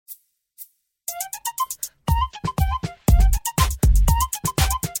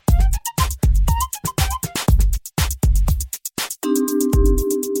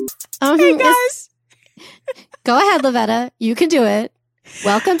Hey, guys. Go ahead, Lavetta. You can do it.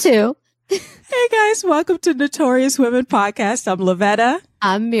 Welcome to. Hey, guys. Welcome to Notorious Women Podcast. I'm Lavetta.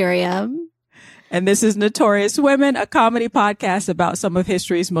 I'm Miriam. And this is Notorious Women, a comedy podcast about some of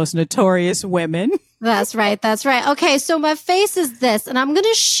history's most notorious women. That's right. That's right. Okay, so my face is this, and I'm going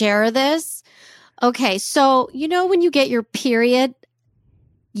to share this. Okay, so you know when you get your period?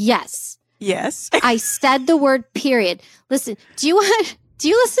 Yes. Yes. I said the word period. Listen, do you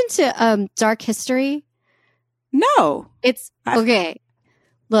listen to Dark History? No. It's okay.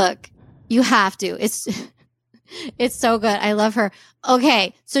 Look, you have to. It's so good. I love her.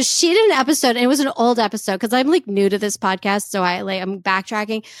 Okay, so she did an episode, and it was an old episode because I'm like new to this podcast, so I'm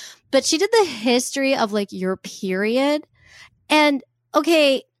backtracking. But she did the history of like your period, and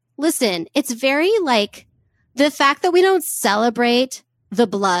okay, listen, it's very like the fact that we don't celebrate the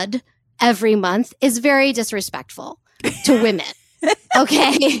blood every month is very disrespectful to women.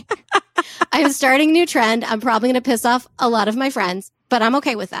 Okay, I'm starting a new trend. I'm probably going to piss off a lot of my friends, but I'm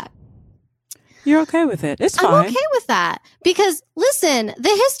okay with that. You're okay with it. It's fine. I'm okay with that because listen, the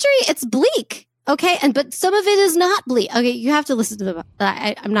history, it's bleak. Okay. But some of it is not bleak. Okay. You have to listen to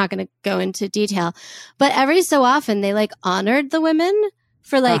I'm not going to go into detail, but every so often they like honored the women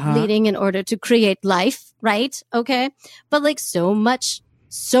for like leading in order to create life. Right. Okay. But like so much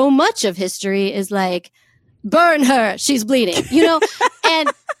of history is like, burn her. She's bleeding, you know? and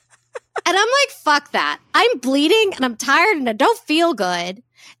I'm like, fuck that. I'm bleeding and I'm tired and I don't feel good.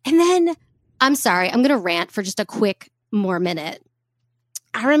 And then I'm sorry, I'm going to rant for just a quick more minute.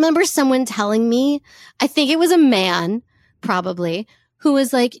 I remember someone telling me, I think it was a man, probably, who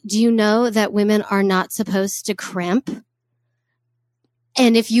was like, do you know that women are not supposed to cramp?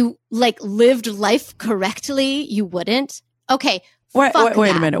 And if you like lived life correctly, you wouldn't. Okay. Wait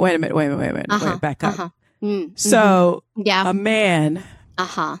a minute. Wait, back up. So a man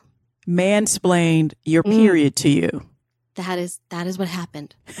mansplained your period to you. That is what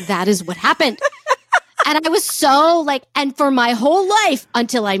happened. That is what happened. And I was so like, and for my whole life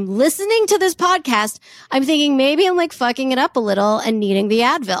until I'm listening to this podcast, I'm thinking maybe I'm like fucking it up a little and needing the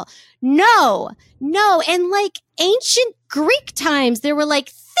Advil. No. And like ancient Greek times, there were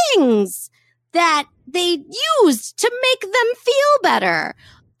like things that they used to make them feel better.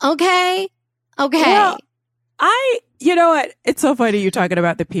 Okay. Well, you know what? It's so funny you're talking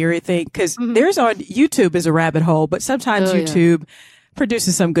about the period thing because there's on YouTube is a rabbit hole, but sometimes YouTube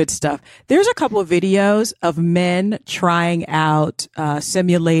produces some good stuff. There's a couple of videos of men trying out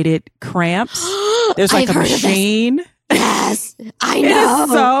simulated cramps. There's like a machine. Yes, I know. It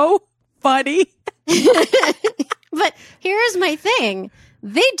is so funny. But here's my thing.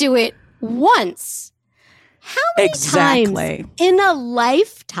 They do it once. How many times in a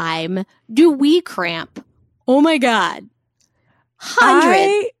lifetime do we cramp? Oh my God.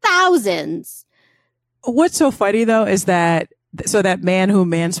 Hundreds, thousands. What's so funny though is that that man who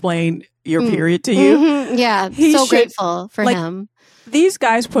mansplained your period to you. Yeah. So grateful for him. These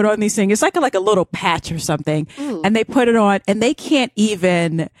guys put on these things. It's like a little patch or something. And they put it on and they can't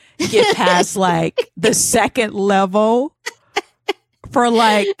even get past like the second level for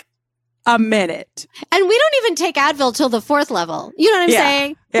like a minute. And we don't even take Advil till the fourth level. You know what I'm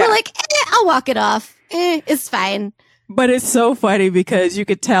saying? Yeah. We're like, I'll walk it off. It's fine. But it's so funny because you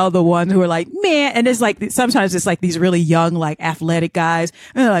could tell the ones who are like, man, and it's like, sometimes it's like these really young, like athletic guys.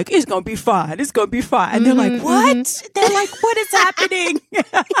 And they're like, it's going to be fine. It's going to be fine. And they're like, what? They're like, what is happening?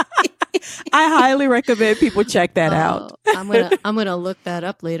 I highly recommend people check that out. I'm going to look that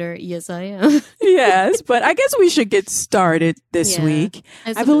up later. Yes, I am. Yes. But I guess we should get started this week.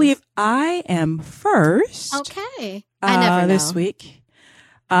 I believe I am first. Okay. I never know. This week.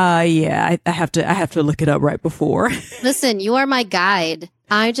 I have to look it up right before. Listen, you are my guide.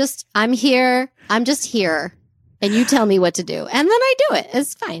 I'm just here. And you tell me what to do. And then I do it.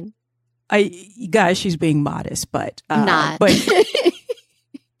 It's fine. Guys, she's being modest, but not. But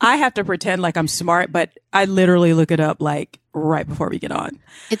I have to pretend like I'm smart, but I literally look it up like right before we get on.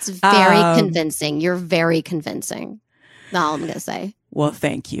 It's very convincing. You're very convincing. That's all I'm going to say. Well,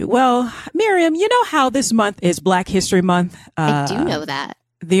 thank you. Well, Miriam, you know how this month is Black History Month? I do know that.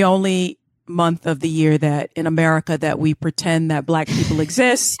 The only month of the year that in America that we pretend that Black people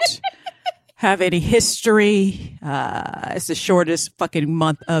exist, have any history. It's the shortest fucking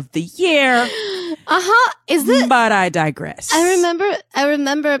month of the year. Is it? But I digress. I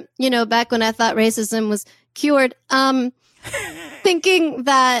remember, back when I thought racism was cured, thinking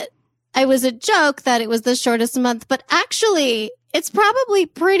that I was a joke that it was the shortest month, but actually it's probably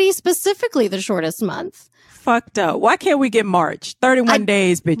pretty specifically the shortest month. fucked up. Why can't we get March? 31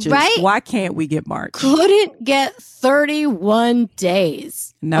 days, bitches. Right? Why can't we get March? Couldn't get 31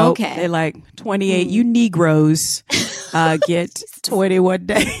 days. No, okay. They're like 28. You Negroes get 21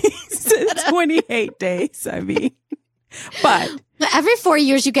 days. 28 days, I mean. But every 4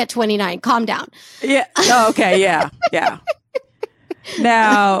 years you get 29. Calm down. Yeah. Oh, okay. Yeah. Yeah.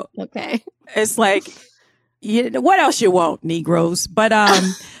 Now, okay. It's like, what else you want, Negroes? But,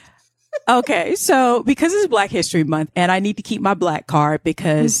 okay. So because it's Black History Month and I need to keep my Black card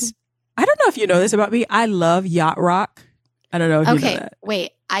because I don't know if you know this about me. I love yacht rock. I don't know if you know that.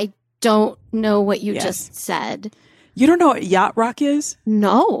 Wait, I don't know what you just said. You don't know what yacht rock is?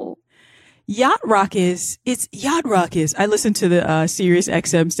 No. Yacht rock is, I listen to the Sirius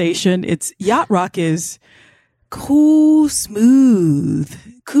XM station. Yacht rock is cool, smooth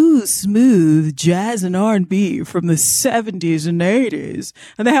jazz and R&B from the 70s and 80s.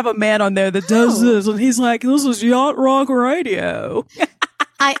 And they have a man on there that does this and he's like, this is yacht rock radio.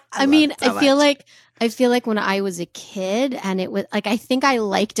 I feel like when I was a kid and it was like, I think I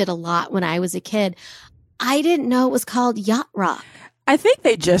liked it a lot when I was a kid. I didn't know it was called yacht rock. I think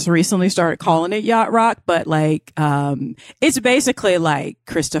they just recently started calling it yacht rock, but like, it's basically like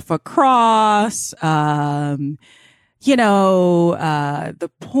Christopher Cross, the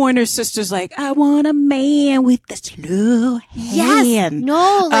Pointer Sisters, like, I want a man with the slow hand. Yes.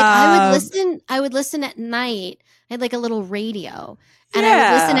 No, like I would listen at night. I had like a little radio and I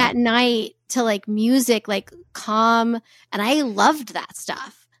would listen at night to like music, like calm. And I loved that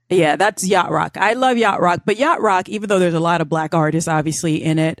stuff. Yeah, that's yacht rock. I love yacht rock, but yacht rock, even though there's a lot of Black artists obviously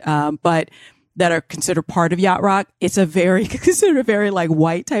in it, but that are considered part of yacht rock, it's considered a very like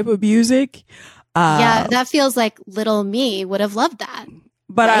white type of music. Yeah, that feels like little me would have loved that.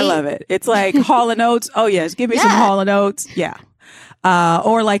 But right? I love it. It's like Hall & Oates. Oh yes, give me some Hall & Oates. Yeah.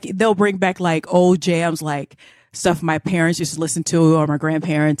 Or like they'll bring back like old jams, like stuff my parents used to listen to or my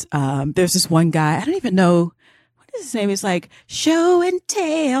grandparents. There's this one guy, I don't even know his name is, like Show and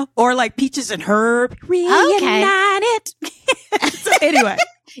Tell, or like Peaches and Herb. Reunited. So anyway,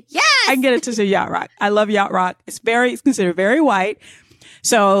 yes, I can get into some yacht rock. I love yacht rock. It's considered very white.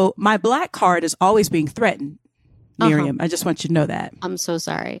 So my Black card is always being threatened. Miriam, I just want you to know that. I'm so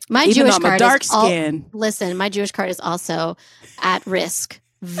sorry. My Even Jewish card dark skin. Listen, my Jewish card is also at risk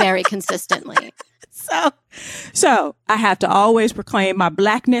very consistently. So I have to always proclaim my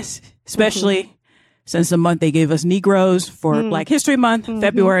Blackness, especially since the month they gave us Negroes for Black History Month,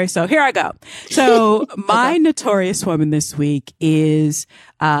 February. So here I go. So my notorious woman this week is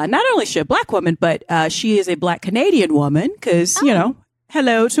not only is she a Black woman, but she is a Black Canadian woman because,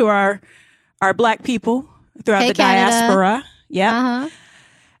 hello to our Black people throughout the diaspora. Yeah.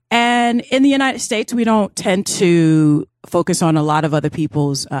 And in the United States, we don't tend to focus on a lot of other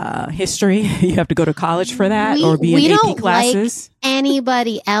people's history. You have to go to college for that or be in AP classes. Like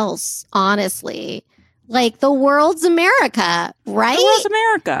anybody else, honestly. Like the world's America, right? The world's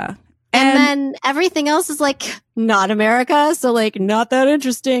America. And then everything else is like not America. So like not that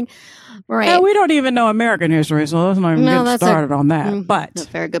interesting. Right. Yeah, we don't even know American history. So let's not even get started on that. But that's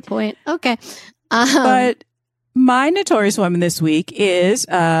a very good point. Okay. But my notorious woman this week is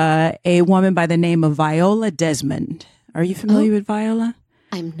a woman by the name of Viola Desmond. Are you familiar with Viola?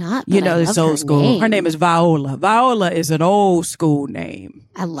 I'm not. It's old school. Her name is Viola. Viola is an old school name.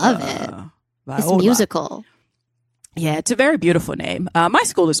 I love it. Viola. It's musical. Yeah, it's a very beautiful name. My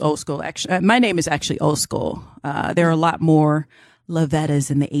school is old school, actually. My name is actually old school. There are a lot more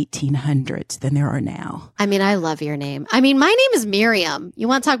Lovettas in the 1800s than there are now. I mean, I love your name. I mean, my name is Miriam. You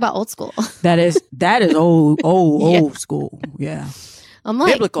want to talk about old school? That is old school. Yeah. I'm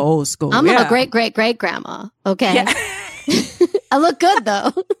like biblical old school. I'm a great grandma. Okay. Yeah. I look good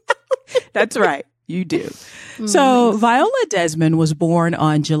though. That's right. You do. So Viola Desmond was born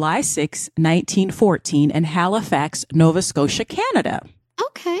on July 6, 1914 in Halifax, Nova Scotia, Canada.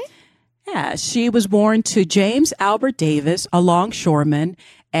 Okay. Yeah, she was born to James Albert Davis, a longshoreman,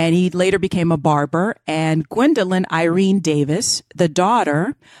 and he later became a barber, and Gwendolyn Irene Davis, the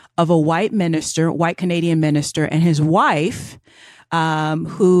daughter of a white Canadian minister, and his wife,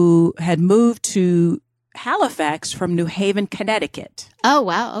 who had moved to Halifax from New Haven, Connecticut. Oh,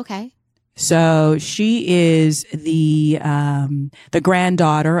 wow. Okay. So she is the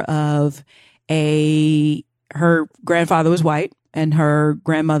granddaughter of her grandfather was white and her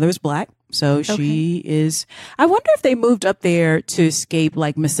grandmother was Black. So she is, I wonder if they moved up there to escape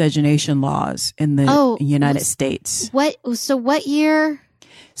like miscegenation laws in the United States. So what year?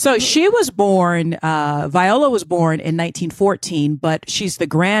 So she was born, Viola was born in 1914, but she's the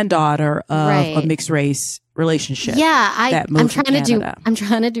granddaughter of a mixed race relationship. Yeah, I'm trying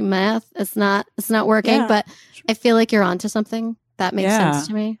to do math. It's not working, but I feel like you're onto something. That makes sense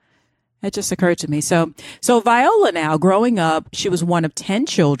to me. It just occurred to me. So Viola now, growing up, she was one of 10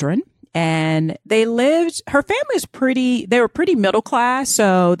 children, and her family was they were pretty middle class,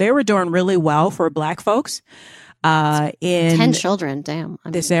 so they were doing really well for Black folks. In 10 children, damn.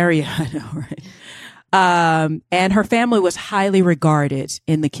 This area, I know, right? And her family was highly regarded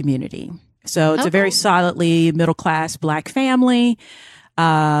in the community. So it's a very solidly middle class Black family.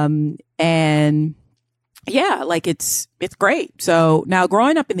 And yeah, like it's great. So now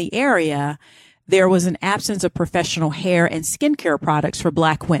growing up in the area, there was an absence of professional hair and skincare products for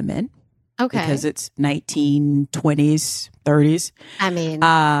Black women. Okay. Because it's 1920s, 30s. I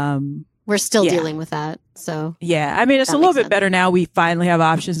mean, we're still dealing with that. So yeah, I mean, it's a little bit better now. We finally have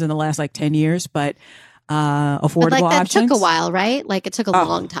options in the last 10 years, but affordable that options. Took a while, right? Like it took a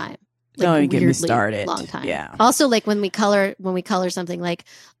long time. Don't even get me started. Long time. Yeah. Also, like when we color something like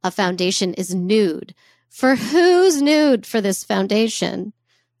a foundation is nude. For who's nude for this foundation?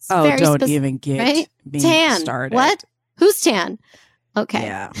 It's don't even get me started. What? Who's tan? Okay.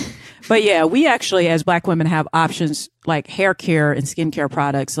 Yeah. But yeah, we actually, as Black women, have options like hair care and skincare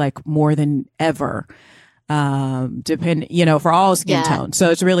products like more than ever. For all skin tones. So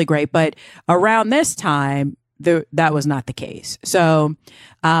it's really great. But around this time, that was not the case. So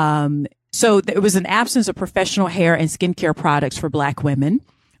there was an absence of professional hair and skincare products for Black women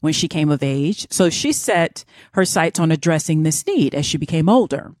when she came of age. So she set her sights on addressing this need as she became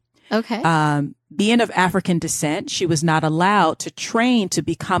older. Okay. Being of African descent, she was not allowed to train to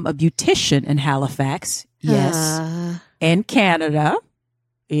become a beautician in Halifax. Yes. In Canada.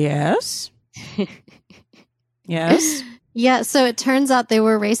 Yes. Yes. Yeah. So it turns out they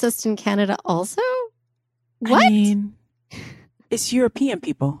were racist in Canada also? What? I mean, it's European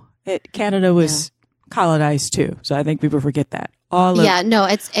people. Canada was colonized too. So I think people forget that.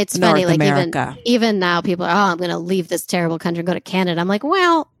 It's North funny. Like America. even now people are, I'm going to leave this terrible country and go to Canada. I'm like,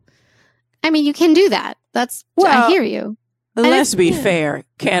 well, I mean, you can do that. I hear you. Let's be fair.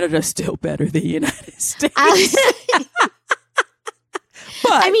 Canada's still better than the United States.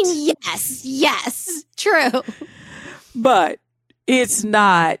 But I mean, yes, true. But it's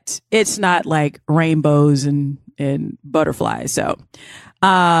not like rainbows and butterflies. So,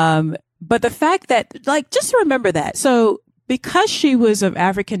 but the fact that, just remember that. So because she was of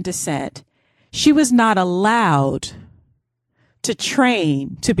African descent, she was not allowed to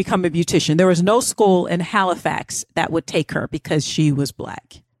train to become a beautician. There was no school in Halifax that would take her because she was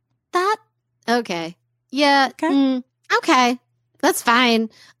Black. Okay. Yeah. Okay. Okay. That's fine.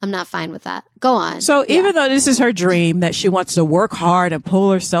 I'm not fine with that. Go on. So even though this is her dream that she wants to work hard and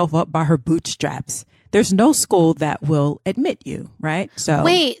pull herself up by her bootstraps, there's no school that will admit you, right? So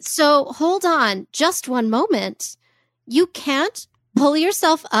wait, so hold on just one moment. You can't pull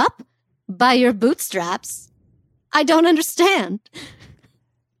yourself up by your bootstraps. I don't understand.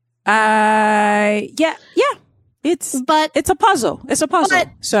 Yeah. It's a puzzle. It's a puzzle.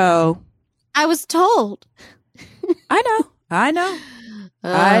 So I was told. I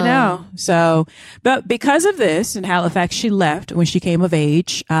know. So, but because of this in Halifax, she left when she came of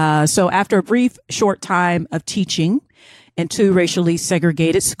age. So after a brief short time of teaching in 2 racially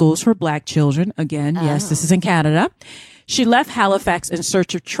segregated schools for Black children, again, yes, this is in Canada, she left Halifax in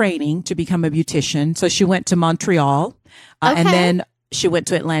search of training to become a beautician. So she went to Montreal and then she went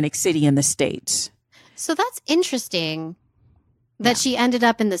to Atlantic City in the States. So that's interesting that she ended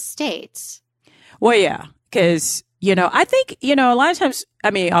up in the States. Well, yeah, because I think, a lot of times,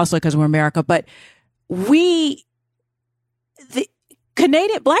 I mean, also because we're America, but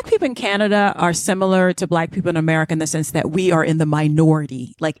Black people in Canada are similar to Black people in America in the sense that we are in the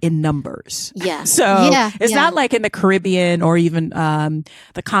minority, like in numbers. Yeah. So it's not like in the Caribbean or even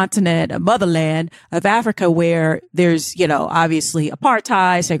the continent, motherland of Africa, where there's, obviously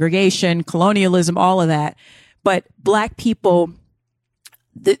apartheid, segregation, colonialism, all of that. But Black people,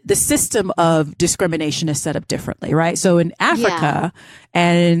 the system of discrimination is set up differently, right? So in Africa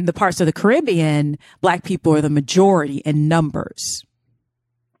and the parts of the Caribbean, Black people are the majority in numbers.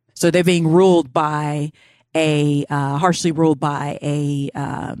 So they're being ruled by harshly ruled by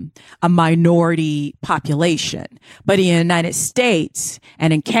a minority population. But in the United States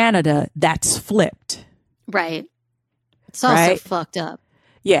and in Canada, that's flipped. Right. It's also fucked up.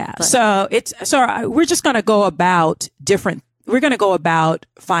 Yeah. But. So we're just going to go about we're going to go about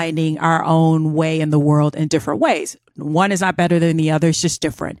finding our own way in the world in different ways. One is not better than the other. It's just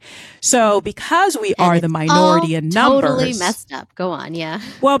different. So because we are the minority in numbers. Totally messed up. Go on. Yeah.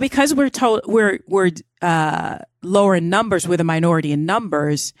 Well, because we're lower in numbers, we're the minority in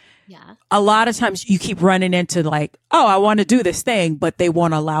numbers. a lot of times you keep running into like, oh, I want to do this thing, but they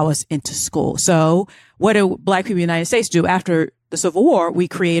won't allow us into school. So what do Black people in the United States do? After the Civil War, we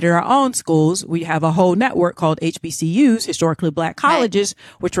created our own schools. We have a whole network called HBCUs, historically Black colleges,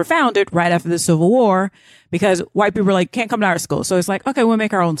 which were founded right after the Civil War because white people were like, can't come to our school. So it's like, okay, we'll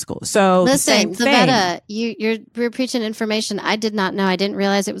make our own school. So listen, Savetta, you're preaching information I did not know. I didn't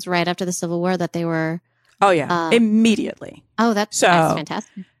realize it was right after the Civil War that they were. Oh, yeah. Immediately. Oh, that's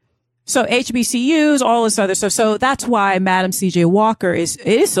fantastic. So HBCUs, all this other stuff. So that's why Madam C.J. Walker is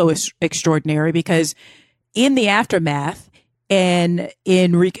so extraordinary, because in the aftermath and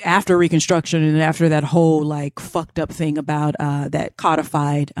after Reconstruction and after that whole like fucked up thing about that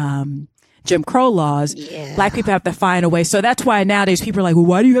codified Jim Crow laws, Black people have to find a way. So that's why nowadays people are like, well,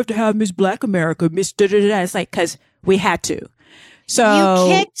 why do you have to have Miss Black America, Miss da-da-da-da? It's like, because we had to. So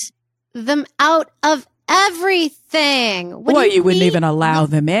you kicked them out of everything. You wouldn't even allow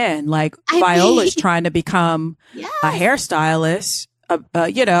them in. Like Viola's trying to become a hairstylist,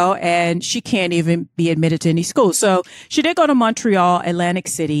 and she can't even be admitted to any school. So she did go to Montreal, Atlantic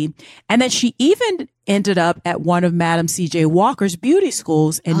City, and then she even ended up at one of Madam C.J. Walker's beauty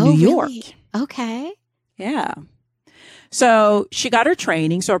schools in New York. Okay. Yeah. So she got her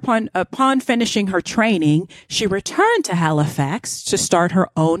training. So upon finishing her training, she returned to Halifax to start her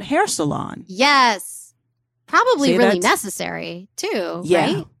own hair salon. Yes. Probably really necessary too,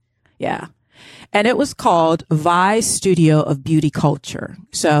 right? Yeah. And it was called Vi's Studio of Beauty Culture.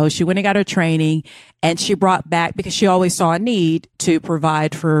 So she went and got her training, and she brought back, because she always saw a need to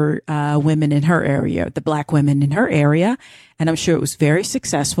provide for women in her area, the Black women in her area. And I'm sure it was very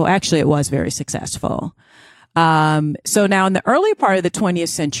successful. Actually, it was very successful. So now in the early part of the 20th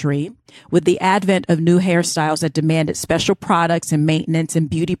century, with the advent of new hairstyles that demanded special products and maintenance in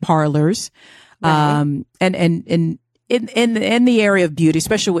beauty parlors, and in the area of beauty,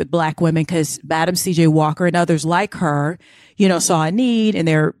 especially with Black women, because Madam C.J. Walker and others like her, saw a need, and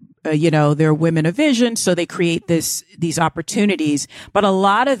they're women of vision. So they create these opportunities. But a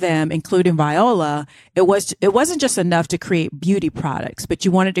lot of them, including Viola, it wasn't just enough to create beauty products, but you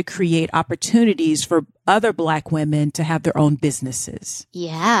wanted to create opportunities for other Black women to have their own businesses.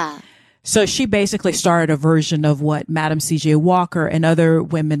 Yeah. So she basically started a version of what Madam C.J. Walker and other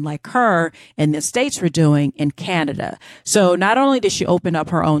women like her in the States were doing in Canada. So not only did she open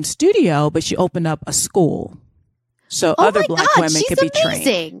up her own studio, but she opened up a school. So other Black women could be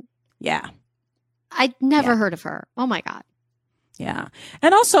trained. Yeah. I'd never heard of her. Oh my God. Yeah.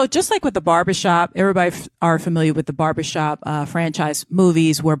 And also, just like with the barbershop, everybody are familiar with the barbershop franchise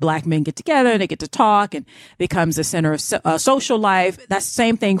movies where Black men get together and they get to talk and becomes the center of social life. That's the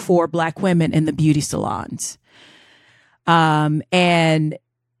same thing for Black women in the beauty salons. But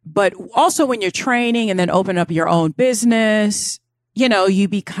also when you're training and then open up your own business,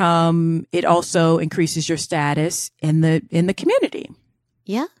 it also increases your status in the community.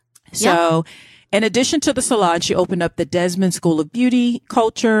 Yeah. So in addition to the salon, she opened up the DESMOND School of Beauty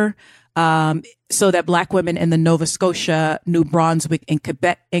Culture, so that Black women in the Nova Scotia, New Brunswick,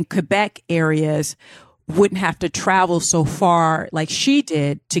 and Quebec areas wouldn't have to travel so far like she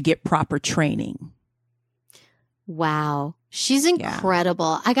did to get proper training. Wow. She's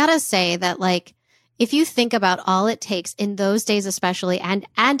incredible. I gotta say that, like, if you think about all it takes in those days, especially, and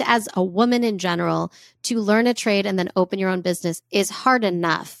as a woman in general, to learn a trade and then open your own business is hard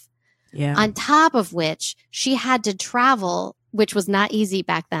enough. Yeah. On top of which she had to travel, which was not easy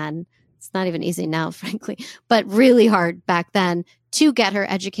back then. It's not even easy now, frankly, but really hard back then to get her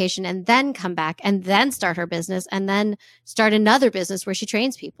education and then come back and then start her business and then start another business where she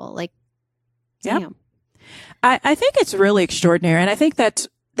trains people. Like, damn. I think it's really extraordinary. And I think that's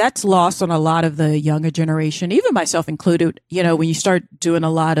lost on a lot of the younger generation, even myself included. When you start doing a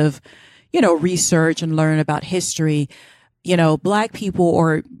lot of, research and learn about history, Black people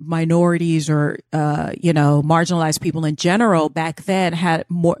or minorities or, marginalized people in general back then had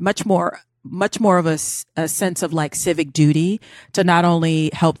much more of a sense of like civic duty to not only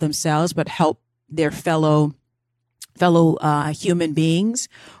help themselves, but help their fellow human beings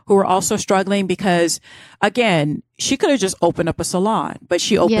who were also struggling, because again, she could have just opened up a salon, but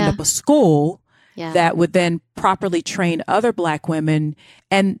she opened up a school that would then properly train other Black women.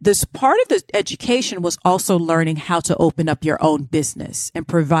 And this part of the education was also learning how to open up your own business and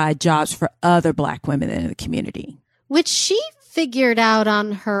provide jobs for other Black women in the community. Which she figured out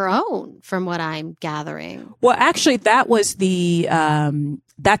on her own, from what I'm gathering. Well, actually, that was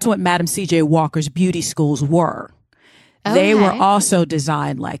that's what Madam C.J. Walker's beauty schools were. Okay. They were also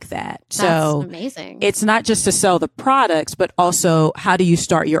designed like that. So amazing. It's not just to sell the products, but also how do you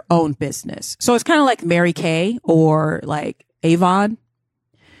start your own business? So it's kind of like Mary Kay or like Avon.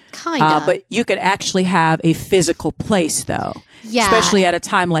 Kind of. But you could actually have a physical place, though. Yeah. Especially at a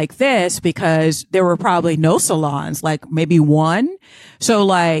time like this, because there were probably no salons, like maybe one. So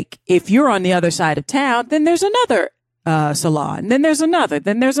like if you're on the other side of town, then there's another salon. Then there's another.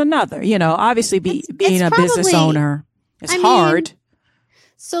 Then there's another. You know, obviously being a probably, business owner is hard.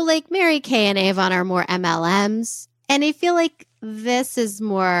 So like Mary Kay and Avon are more MLMs. And I feel like this is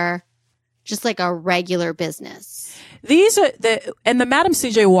more just like a regular business. These are the Madam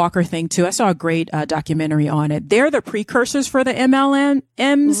C.J. Walker thing too. I saw a great documentary on it. They're the precursors for the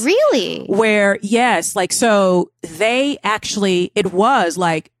MLMs. Really? Where, yes, like, so they actually, it was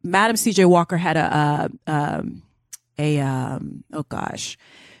like Madam C.J. Walker had oh gosh,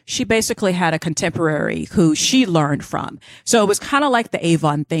 she basically had a contemporary who she learned from. So it was kind of like the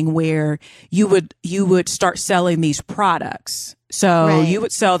Avon thing where you would start selling these products. So you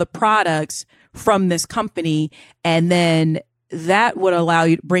would sell the products from this company, and then that would allow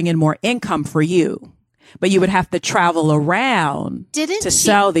you to bring in more income for you. But you would have to travel around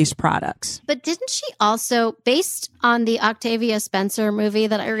sell these products. But didn't she also, based on the Octavia Spencer movie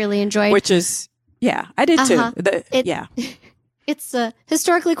that I really enjoyed? Which is, yeah, I did too. It's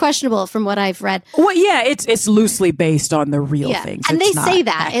historically questionable from what I've read. Well, yeah, it's loosely based on the real things. And it's they say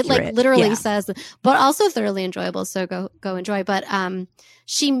that. accurate. It like literally says, but also thoroughly enjoyable. So go enjoy. But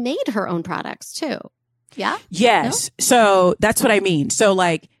she made her own products too. Yeah? Yes. No? So that's what I mean. So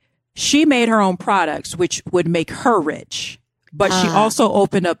like she made her own products, which would make her rich. But she also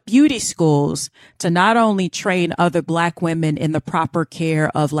opened up beauty schools to not only train other Black women in the proper care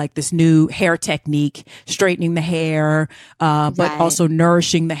of like this new hair technique, straightening the hair, but also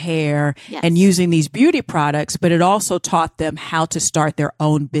nourishing the hair and using these beauty products. But it also taught them how to start their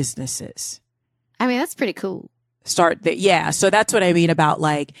own businesses. I mean, that's pretty cool. So that's what I mean about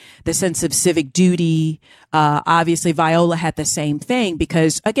like the sense of civic duty. Obviously Viola had the same thing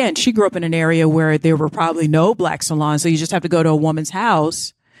because again, she grew up in an area where there were probably no Black salons. So you just have to go to a woman's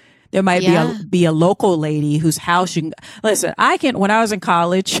house. There might be a local lady whose house you can listen. When I was in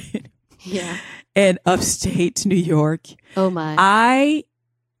college in upstate New York. Oh my.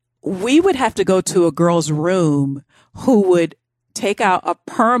 We would have to go to a girl's room who would take out a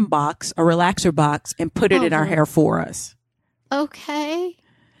perm box, a relaxer box, and put it in our hair for us. Okay.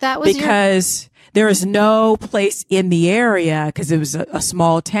 That was because there is no place in the area, because it was a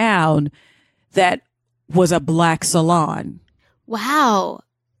small town, that was a Black salon. Wow.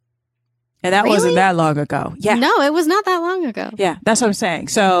 And that wasn't that long ago. Yeah. No, it was not that long ago. Yeah, that's what I'm saying.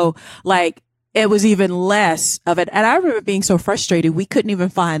 So like it was even less of it. And I remember being so frustrated. We couldn't even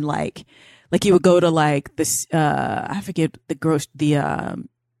find like you would go to like this, I forget I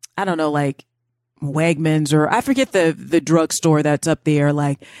don't know, like Wegmans or I forget the drugstore that's up there.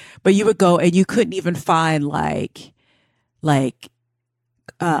 Like, but you would go and you couldn't even find like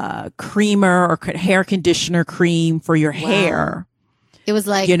creamer or hair conditioner cream for your hair. It was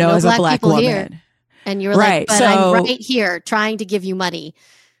like, no as Black a Black people woman. Here. And you were like, but I'm right here trying to give you money.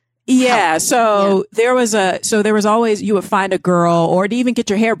 Yeah. So there was always, you would find a girl or to even get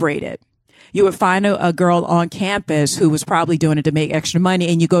your hair braided. You would find a girl on campus who was probably doing it to make extra money,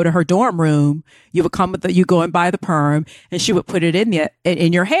 and you go to her dorm room. You would you go and buy the perm, and she would put it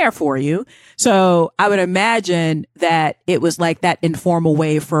in your hair for you. So I would imagine that it was like that informal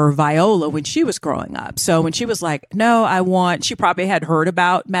way for Viola when she was growing up. So when she was like, "No, she probably had heard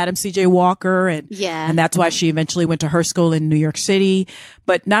about Madam C.J. Walker, and that's why she eventually went to her school in New York City.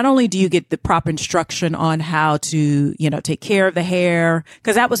 But not only do you get the proper instruction on how to, take care of the hair,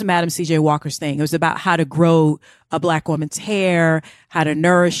 because that was Madam C.J. Walker's thing. It was about how to grow a Black woman's hair, how to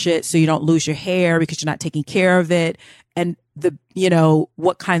nourish it so you don't lose your hair because you're not taking care of it, and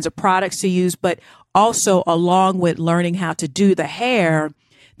what kinds of products to use. But also along with learning how to do the hair,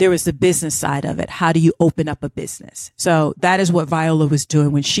 there was the business side of it. How do you open up a business? So that is what Viola was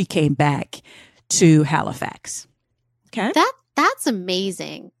doing when she came back to Halifax. Okay. That's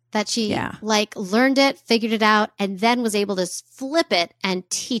amazing that she learned it, figured it out, and then was able to flip it and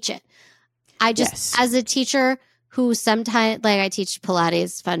teach it. I just, as a teacher who sometimes, I teach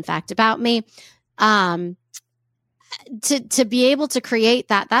Pilates, fun fact about me, to be able to create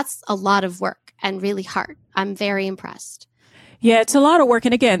that's a lot of work and really hard. I'm very impressed. Yeah, it's a lot of work.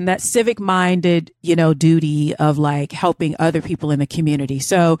 And again, that civic minded, duty of helping other people in the community.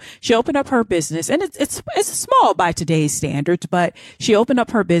 So she opened up her business, and it's small by today's standards, but she opened up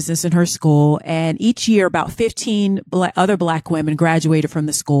her business in her school. And each year about 15 other Black women graduated from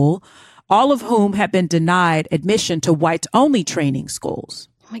the school, all of whom have been denied admission to whites only training schools.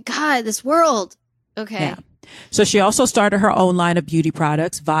 Oh my God, this world. Okay. Yeah. So she also started her own line of beauty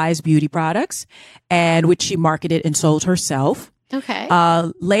products, Vi's Beauty Products, and which she marketed and sold herself. Okay.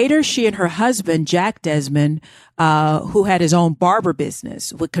 Later, she and her husband, Jack Desmond, who had his own barber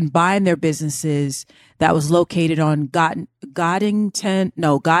business, would combine their businesses that was located on Gottingen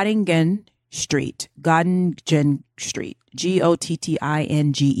Street, Gottingen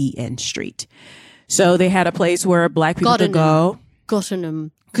Street. So they had a place where Black people could go.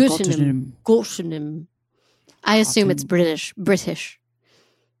 Gottenham. I assume it's British.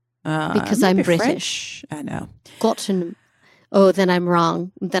 Because I'm British. French. I know. Gottenham. Oh, then I'm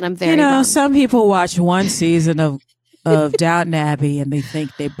wrong. Then I'm very wrong. Some people watch one season of Downton Abbey and they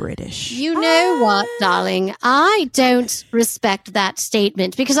think they're British. You know what, darling? I don't respect that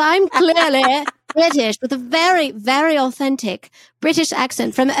statement because I'm clearly British with a very, very authentic British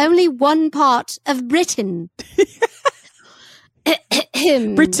accent from only one part of Britain.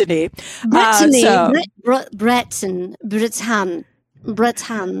 Brittany. Britain.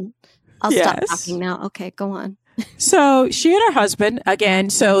 I'll stop talking now. Okay, go on. So she and her husband, again,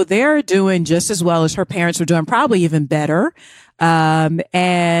 so they're doing just as well as her parents were doing, probably even better. And,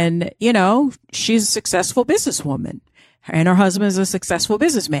 she's a successful businesswoman and her husband is a successful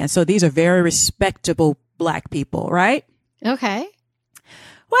businessman. So these are very respectable Black people, right? Okay.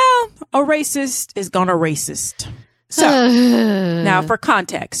 Well, a racist is gonna racist. So now for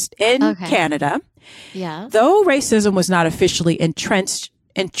context, in Canada, though racism was not officially entrenched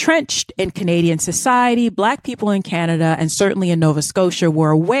in Canadian society, Black people in Canada and certainly in Nova Scotia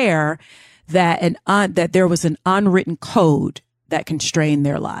were aware that that there was an unwritten code that constrained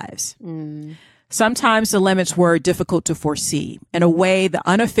their lives. Sometimes the limits were difficult to foresee. In a way, the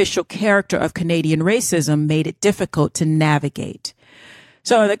unofficial character of Canadian racism made it difficult to navigate.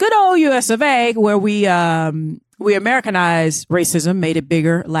 So in the good old US of A, where we Americanized racism, made it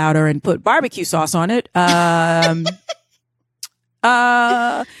bigger, louder, and put barbecue sauce on it. And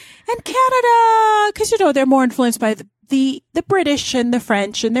Canada, because they're more influenced by the British and the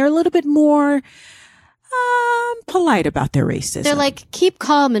French, and they're a little bit more polite about their racism. They're like, keep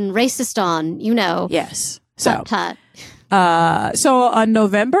calm and racist on, Yes. So on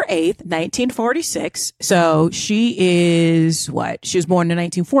November 8th, 1946, so she is what? She was born in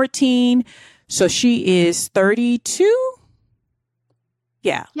 1914, so she is 32?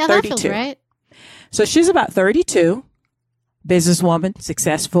 Yeah, 32. That feels right. So she's about 32. Businesswoman,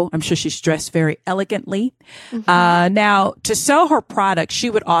 successful. I'm sure she's dressed very elegantly. Now, to sell her products, she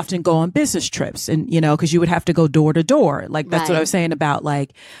would often go on business trips and, because you would have to go door to door. Like, that's what I was saying about,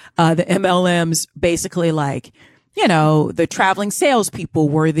 like, the MLMs, basically, like, the traveling salespeople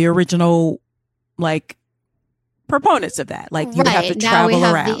were the original, like, proponents of that. Like, you would have to travel around.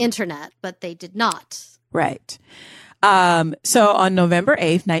 Now we have the internet, but they did not. Right. So on November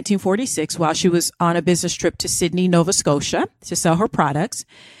 8th, 1946, while she was on a business trip to Sydney, Nova Scotia to sell her products,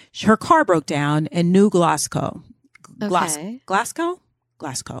 her car broke down in New Glasgow. Glasgow.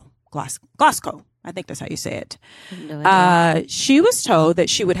 I think that's how you say it. No idea. She was told that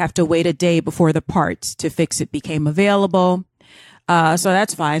she would have to wait a day before the parts to fix it became available. So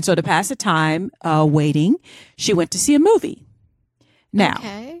that's fine. So to pass the time waiting, she went to see a movie. Now,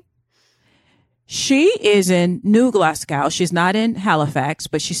 she is in New Glasgow. She's not in Halifax,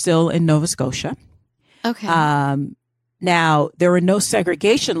 but she's still in Nova Scotia. Okay. Now, there were no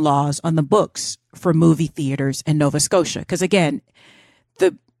segregation laws on the books for movie theaters in Nova Scotia. Because again,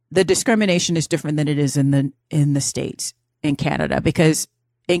 the discrimination is different than it is in the States, in Canada. Because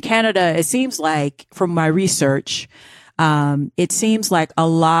in Canada, it seems like, from my research, it seems like a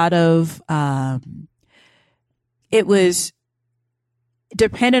lot of it was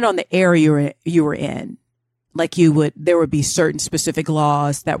dependent on the area you were in. Like there would be certain specific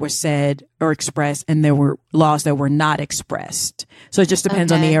laws that were said or expressed, and there were laws that were not expressed. So it just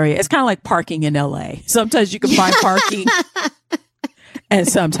depends on the area. It's kind of like parking in LA. Sometimes you can find parking and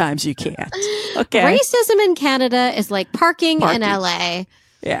sometimes you can't. Okay. Racism in Canada is like parking. In LA.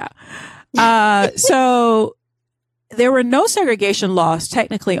 Yeah. So there were no segregation laws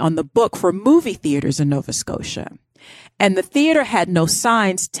technically on the book for movie theaters in Nova Scotia. And the theater had no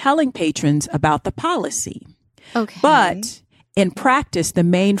signs telling patrons about the policy. Okay. But in practice, the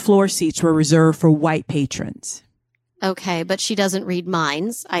main floor seats were reserved for white patrons. Okay, but she doesn't read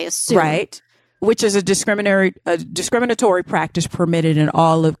minds, I assume. Right. Which is a discriminatory practice permitted in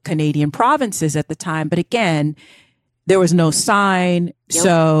all of Canadian provinces at the time. But again, there was no sign. Yep.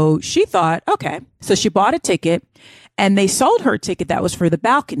 So she thought, okay. So she bought a ticket and they sold her a ticket that was for the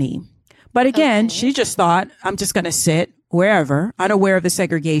balcony. But again, she just thought, I'm just going to sit wherever, unaware of the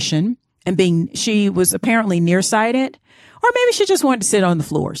segregation, and she was apparently nearsighted, or maybe she just wanted to sit on the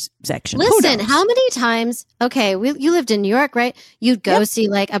floors section. Listen, how many times, you lived in New York, right? You'd go see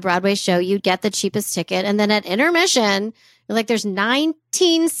like a Broadway show, you'd get the cheapest ticket, and then at intermission, Like, there's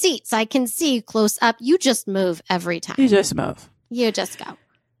 19 seats I can see close up. You just move every time. You just move. You just go.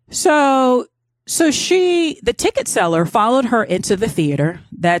 So the ticket seller followed her into the theater.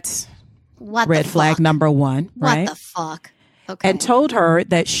 That's red flag number one, right? What the fuck? Okay. And told her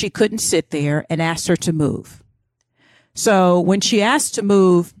that she couldn't sit there and asked her to move. So when she asked to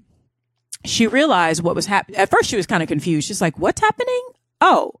move, she realized what was happening. At first, she was kind of confused. She's like, what's happening?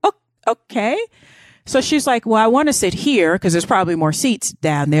 Oh, okay. So she's like, well, I want to sit here because there's probably more seats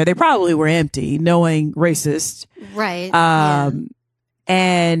down there. They probably were empty, knowing racist. Right.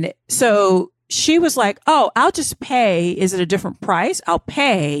 And so she was like, oh, I'll just pay. Is it a different price? I'll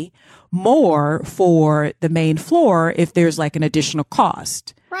pay more for the main floor if there's like an additional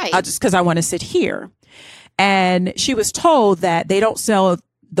cost. Right. Just because I want to sit here. And she was told that they don't sell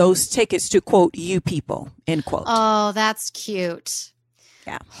those tickets to, quote, you people, end quote. Oh, that's cute.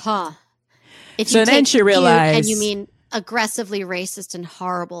 Yeah. Huh. If so then she realized. And you mean aggressively racist and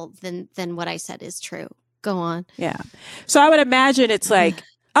horrible, then what I said is true. Go on. Yeah. So I would imagine it's like,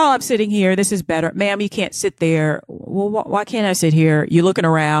 oh, I'm sitting here. This is better. Ma'am, you can't sit there. Well, why can't I sit here? You're looking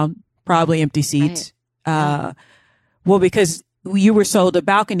around, probably empty seats. Right. Well, because you were sold a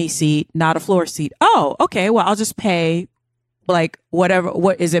balcony seat, not a floor seat. Oh, okay. Well, I'll just pay like whatever.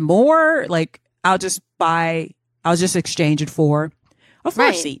 What is it more? Like I'll just exchange it for a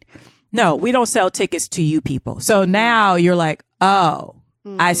floor seat. No, we don't sell tickets to you people. So now you're like, oh,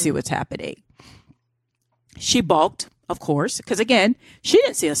 I see what's happening. She balked, of course, because again, she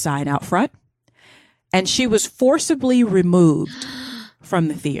didn't see a sign out front. And she was forcibly removed from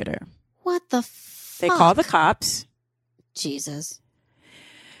the theater. What the fuck? They called the cops. Jesus.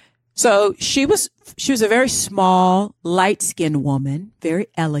 So she was a very small, light-skinned woman, very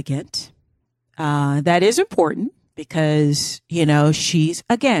elegant. That is important because, she's,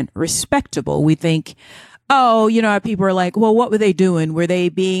 again, respectable. We think, people are like, well, what were they doing? Were they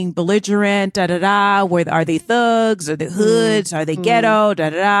being belligerent? Da-da-da. Are they thugs? Are they hoods? Are they ghetto?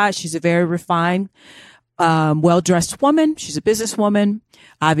 Da-da-da. She's a very refined, well-dressed woman. She's a businesswoman.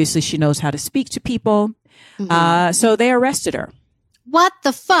 Obviously, she knows how to speak to people. So they arrested her. What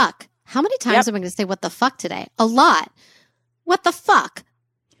the fuck? How many times am I going to say what the fuck today? A lot. What the fuck?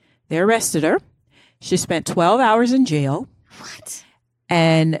 They arrested her. She spent 12 hours in jail. What?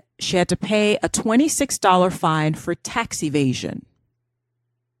 And she had to pay a $26 fine for tax evasion.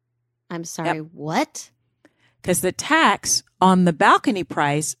 I'm sorry, what? Because the tax on the balcony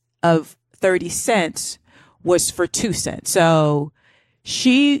price of 30 cents was for 2 cents. So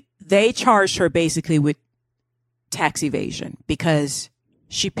they charged her basically with tax evasion because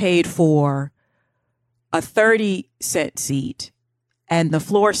she paid for a 30-cent seat and the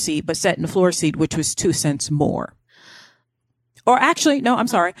floor seat, but sat in the floor seat, which was 2 cents more. Or actually, no, I'm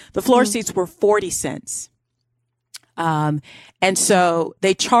sorry. The floor seats were 40 cents. And so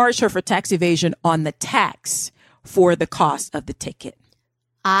they charged her for tax evasion on the tax for the cost of the ticket.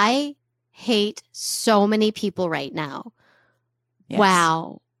 I hate so many people right now. Yes.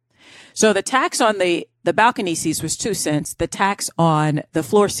 Wow. So the tax on the balcony seats was 2 cents. The tax on the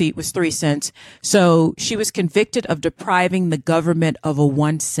floor seat was 3 cents. So she was convicted of depriving the government of a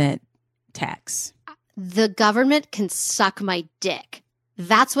 1 cent tax. The government can suck my dick.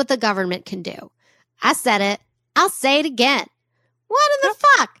 That's what the government can do. I said it. I'll say it again. What in the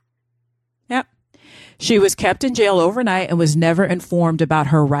fuck? Yep. She was kept in jail overnight and was never informed about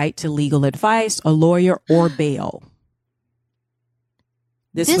her right to legal advice, a lawyer, or bail.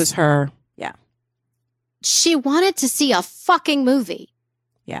 This was her. Yeah. She wanted to see a fucking movie.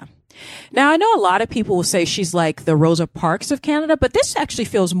 Yeah. Now, I know a lot of people will say she's like the Rosa Parks of Canada, but this actually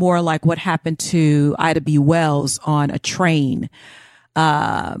feels more like what happened to Ida B. Wells on a train,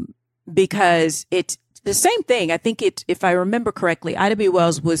 because it's the same thing. I think if I remember correctly, Ida B.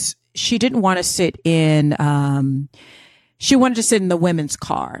 Wells she didn't want to sit in, she wanted to sit in the women's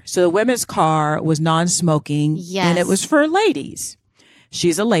car. So the women's car was non-smoking and it was for ladies.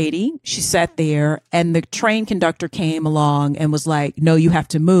 She's a lady. She sat there and the train conductor came along and was like, no, you have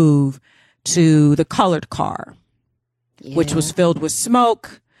to move to the colored car, which was filled with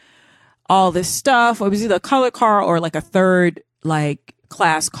smoke, all this stuff. It was either a colored car or like a third like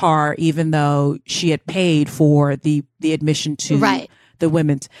class car, even though she had paid for the admission to the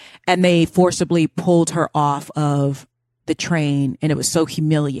women's, and they forcibly pulled her off of the train. And it was so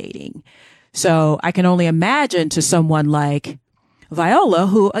humiliating. So I can only imagine to someone like VIOLA,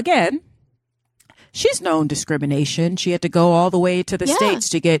 who, again, she's known discrimination. She had to go all the way to the States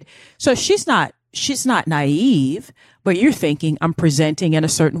to get, so she's not she's not naive, but you're thinking, I'm presenting in a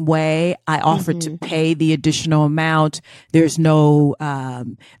certain way. I offered to pay the additional amount. There's no,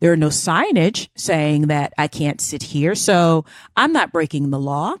 there are no signage saying that I can't sit here. So I'm not breaking the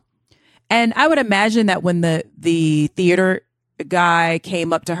law. And I would imagine that when the theater guy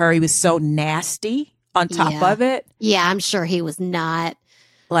came up to her, he was so nasty on top of it. Yeah, I'm sure he was not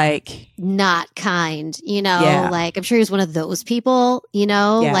kind, like I'm sure he was one of those people,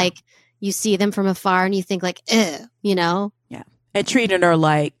 like you see them from afar and you think like, ew, Yeah. And treating her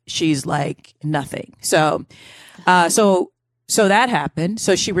like she's like nothing. So that happened.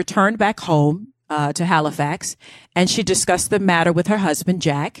 So she returned back home to Halifax and she discussed the matter with her husband,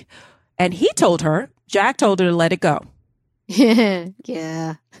 Jack. And Jack told her to let it go.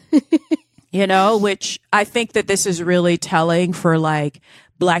 Yeah. Which I think that this is really telling for like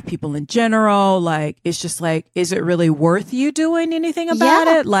Black people in general. Like, it's just like, is it really worth you doing anything about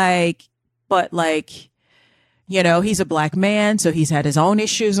it? Like, but like, he's a Black man, so he's had his own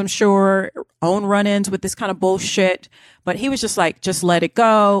issues, I'm sure, own run-ins with this kind of bullshit. But he was just like, just let it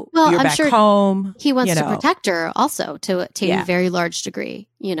go. Well, You're I'm back sure home. He wants to protect her also to a very large degree,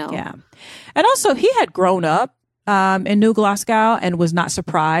 Yeah. And also he had grown up in New Glasgow and was not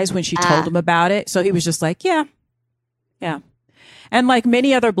surprised when she told him about it. So he was just like, yeah. And like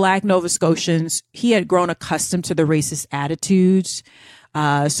many other Black Nova Scotians, he had grown accustomed to the racist attitudes.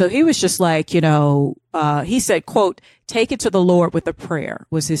 So he was just like, he said, quote, take it to the Lord with a prayer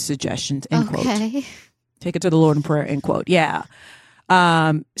was his suggestion, end quote. Take it to the Lord in prayer, end quote. Yeah.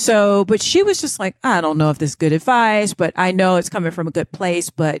 But she was just like, I don't know if this is good advice, but I know it's coming from a good place.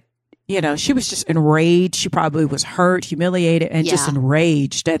 But, she was just enraged. She probably was hurt, humiliated, and just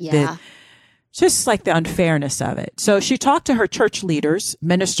enraged at just like the unfairness of it. So she talked to her church leaders,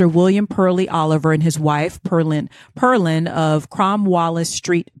 Minister William Purley Oliver and his wife, Perlin of Cromwallis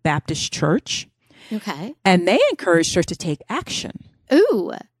Street Baptist Church. Okay. And they encouraged her to take action.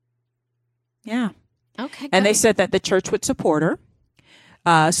 Ooh. Yeah. Okay. And they said that the church would support her.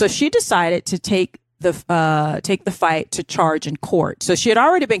 So she decided to take the fight to charge in court. So she had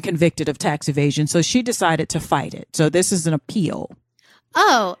already been convicted of tax evasion. So she decided to fight it. So this is an appeal.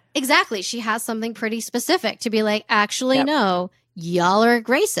 Oh, exactly. She has something pretty specific to be like, actually, no, y'all are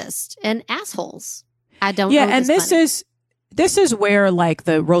racist and assholes. I don't know. Yeah, and this is where like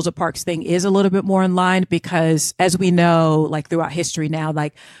the Rosa Parks thing is a little bit more in line because as we know, like throughout history now,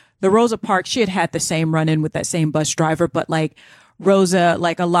 like the Rosa Parks, she had the same run-in with that same bus driver, but like Rosa,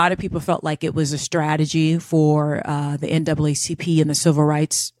 like a lot of people felt like it was a strategy for the NAACP and the civil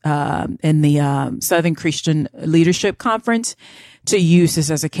rights in the Southern Christian Leadership Conference to use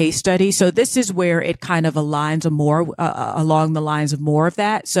this as a case study. So this is where it kind of aligns along the lines of more of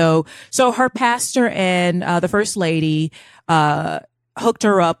that. So her pastor and the first lady hooked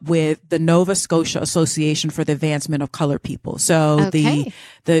her up with the Nova Scotia Association for the Advancement of Colored People. So the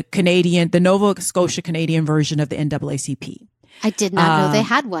Nova Scotia Canadian version of the NAACP. I did not know they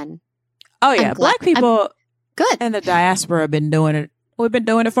had one. Oh yeah, Black people good and the diaspora have been doing it. We've been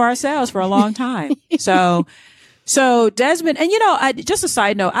doing it for ourselves for a long time. So Desmond, and just a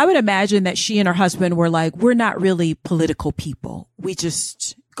side note, I would imagine that she and her husband were like, we're not really political people. We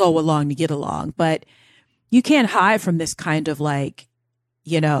just go along to get along. But you can't hide from this kind of like,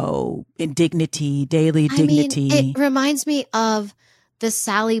 indignity, daily dignity. It reminds me of the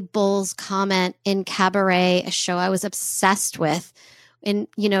Sally Bowles comment in Cabaret, a show I was obsessed with in,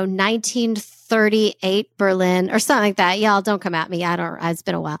 1938 Berlin or something like that. Y'all don't come at me. It's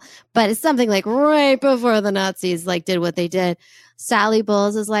been a while, but it's something like right before the Nazis like did what they did. Sally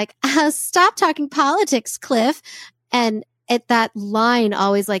Bowles is like, stop talking politics, Cliff. And that line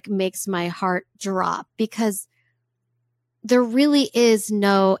always like makes my heart drop because there really is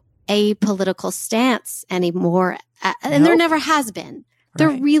no apolitical stance anymore. And there never has been. There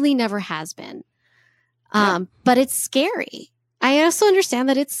really never has been. But it's scary. I also understand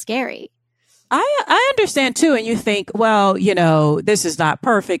that it's scary. I understand too. And you think, well, this is not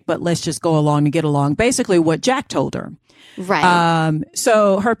perfect, but let's just go along and get along. Basically what Jack told her. Right.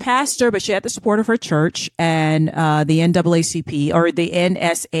 So her pastor, but she had the support of her church and the NAACP or the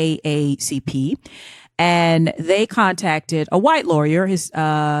NSAACP. And they contacted a white lawyer. His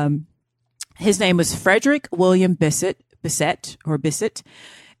name was Frederick William Bissett,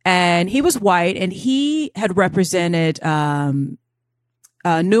 and he was white, and he had represented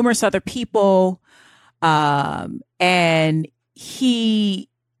numerous other people, and he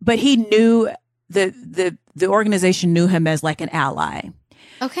knew the organization knew him as like an ally.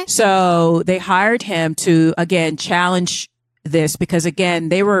 Okay. So they hired him to again challenge this because again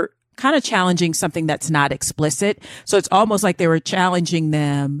they were kind of challenging something that's not explicit. So it's almost like they were challenging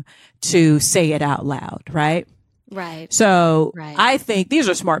them to say it out loud, right? Right. So I think these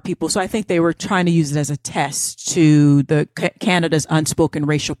are smart people. So I think they were trying to use it as a test to the Canada's unspoken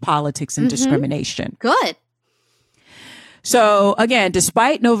racial politics and discrimination. Good. So again,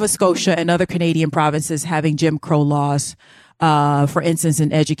 despite Nova Scotia and other Canadian provinces having Jim Crow laws, for instance,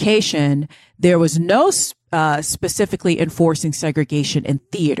 in education, there was no specifically enforcing segregation in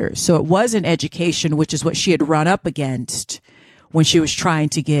theaters. So it was in education, which is what she had run up against when she was trying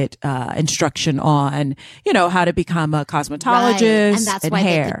to get instruction on, how to become a cosmetologist and that's why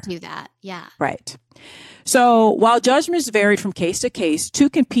hair. They could do that. Yeah. Right. So while judgments varied from case to case, two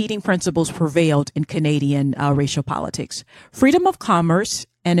competing principles prevailed in Canadian racial politics: freedom of commerce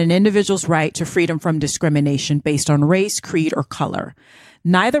and an individual's right to freedom from discrimination based on race, creed, or color.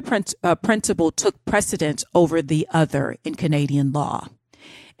 Neither principle took precedence over the other in Canadian law.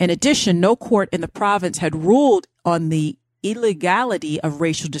 In addition, no court in the province had ruled on the illegality of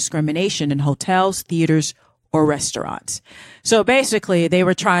racial discrimination in hotels, theaters, or restaurants. So basically, they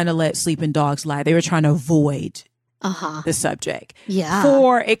were trying to let sleeping dogs lie. They were trying to avoid the subject. Yeah.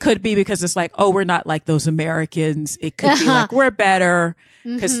 Or it could be because it's like, oh, we're not like those Americans. It could be like, we're better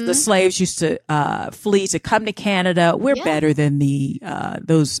because the slaves used to flee to come to Canada. We're better than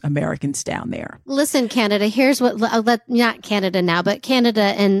those Americans down there. Listen, Canada, here's what, not Canada now, but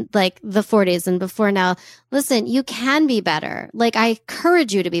Canada in like the 40s and before now. Listen, you can be better. Like, I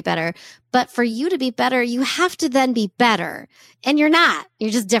encourage you to be better. But for you to be better, you have to then be better. And you're not. You're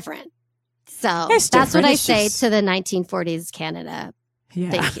just different. So that's what I say to the 1940s Canada. Yeah.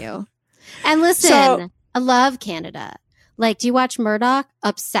 Thank you. And listen, I love Canada. Like, do you watch Murdoch?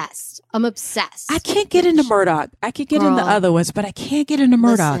 Obsessed. I'm obsessed. I can't get into Murdoch. I could get into other ones, but I can't get into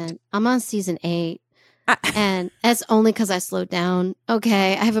Murdoch. Listen, I'm on season 8. And it's only because I slowed down.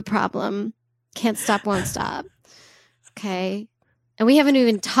 Okay, I have a problem. Can't stop, won't stop. Okay. And we haven't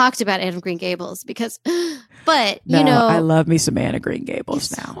even talked about Anne of Green Gables because, but I love me some Anne of Green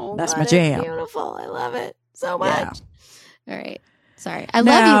Gables now. So that's my jam. It's beautiful. I love it so much. Yeah. All right. Sorry. I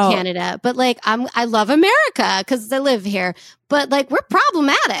love you, Canada, but like, I love America because I live here, but like, we're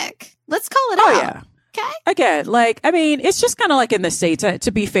problematic. Let's call it out. Yeah. Okay. Again, like, I mean, it's just kind of like in the States,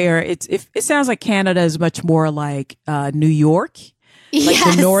 to be fair, it sounds like Canada is much more like, New York.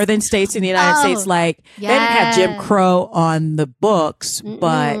 Like the northern states in the United States, like they didn't have Jim Crow on the books,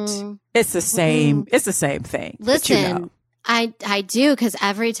 but it's the same. It's the same thing. Listen, I do, because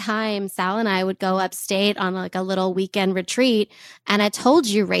every time Sal and I would go upstate on like a little weekend retreat, and I told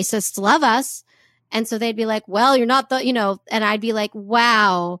you racists love us, and so they'd be like, "Well, you're not the," and I'd be like,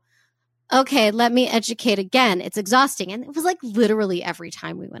 "Wow, okay, let me educate again." It's exhausting, and it was like literally every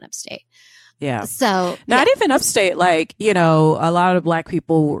time we went upstate. Yeah. So not even upstate, like, a lot of Black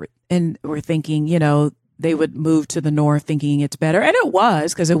people were thinking, they would move to the north thinking it's better. And it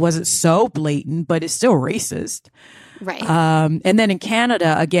was, because it wasn't so blatant, but it's still racist. Right. And then in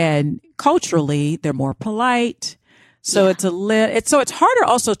Canada, again, culturally, they're more polite. So it's it's harder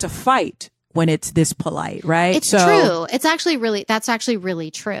also to fight when it's this polite, right? It's true. That's actually really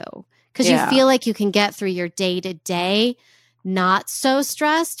true. Because you feel like you can get through your day to day not so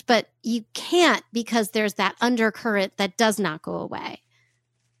stressed, but you can't because there's that undercurrent that does not go away.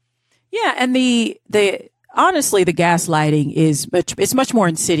 Yeah, and the honestly, the gaslighting is much more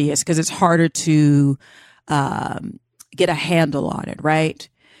insidious because it's harder to get a handle on it, right?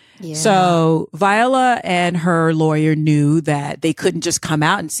 Yeah. So Viola and her lawyer knew that they couldn't just come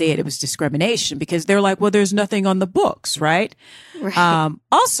out and say it was discrimination because they're like, well, there's nothing on the books, right?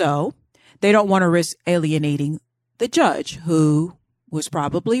 Also, they don't want to risk alienating the judge, who was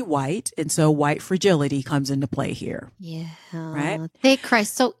probably white, and so white fragility comes into play here. Yeah. Right? They cry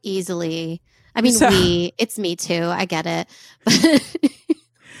so easily. I mean, it's me too. I get it.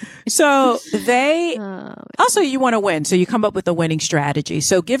 So they also, you want to win. So you come up with a winning strategy.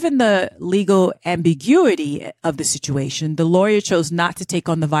 So given the legal ambiguity of the situation, the lawyer chose not to take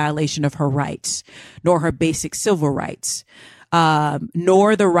on the violation of her rights, nor her basic civil rights.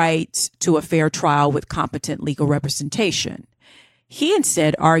 Nor the right to a fair trial with competent legal representation. He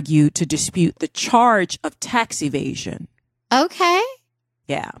instead argued to dispute the charge of tax evasion. Okay.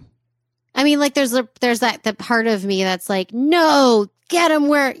 Yeah. I mean, like, there's that part of me that's like, no, get him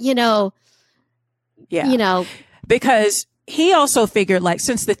where, Because he also figured, like,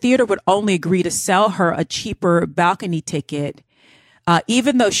 since the theater would only agree to sell her a cheaper balcony ticket,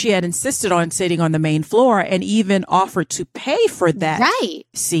 even though she had insisted on sitting on the main floor and even offered to pay for that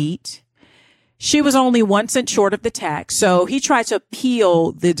seat, She was only 1 cent short of the tax. So he tried to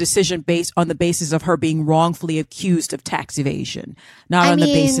appeal the decision based on the basis of her being wrongfully accused of tax evasion, not on the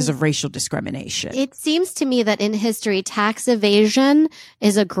basis of racial discrimination. It seems to me that in history, tax evasion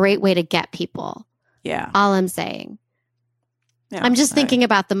is a great way to get people. Yeah. All I'm saying. Yeah, I'm just thinking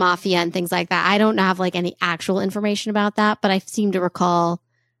about the mafia and things like that. I don't have like any actual information about that, but I seem to recall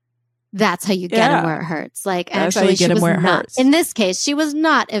that's how you get him where it hurts. Like, that's actually, how you get she him was where it not. hurts. In this case, she was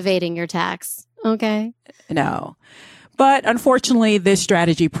not evading your tax. Okay. No. But unfortunately, this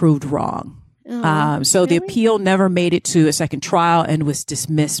strategy proved wrong. So the appeal never made it to a second trial and was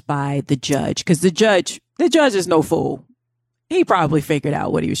dismissed by the judge, because the judge is no fool. He probably figured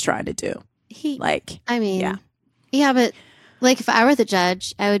out what he was trying to do. Yeah, but like if I were the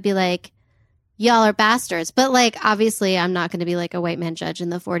judge, I would be like, y'all are bastards. But like, obviously, I'm not going to be like a white man judge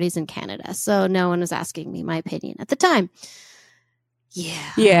in the 40s in Canada. So no one was asking me my opinion at the time.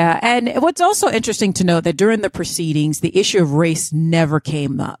 Yeah. Yeah. And what's also interesting to note that during the proceedings, the issue of race never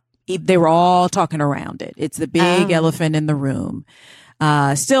came up. They were all talking around it. It's the big elephant in the room.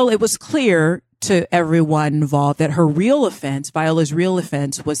 Still, it was clear to everyone involved that her real offense, Viola's real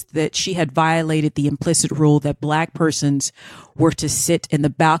offense, was that she had violated the implicit rule that Black persons were to sit in the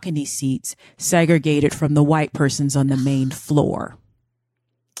balcony seats segregated from the white persons on the main floor.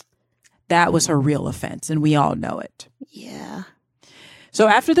 That was her real offense, and we all know it. Yeah. So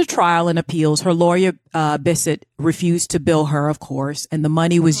after the trial and appeals, her lawyer, Bissett, refused to bill her, of course, and the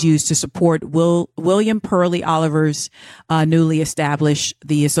money was used to support William Pearlie Oliver's newly established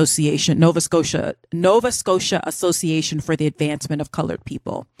the association, Nova Scotia Association for the Advancement of Colored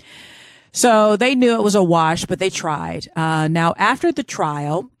People. So they knew it was a wash, but they tried. Now, after the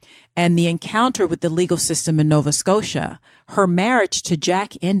trial and the encounter with the legal system in Nova Scotia, her marriage to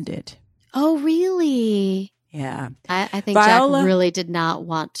Jack ended. Oh, really? Yeah. I think Viola, Jack really did not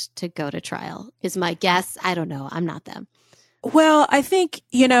want to go to trial, is my guess. I don't know. I'm not them. Well, I think,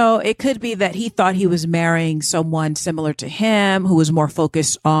 it could be that he thought he was marrying someone similar to him who was more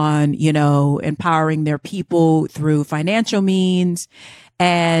focused on, empowering their people through financial means.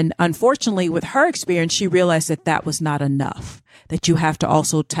 And unfortunately, with her experience, she realized that that was not enough, that you have to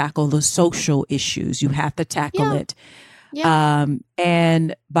also tackle the social issues. You have to tackle it. Yeah.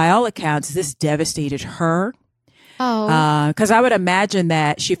 And by all accounts, this devastated her. Because I would imagine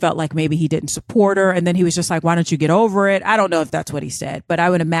that she felt like maybe he didn't support her. And then he was just like, why don't you get over it? I don't know if that's what he said, but I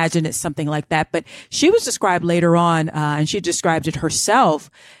would imagine it's something like that. But she was described later on, and she described it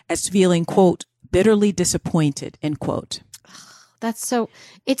herself as feeling, quote, bitterly disappointed, end quote.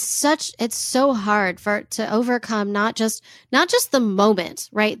 It's so hard to overcome, not just the moment,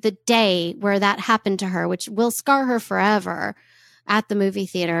 right? The day where that happened to her, which will scar her forever at the movie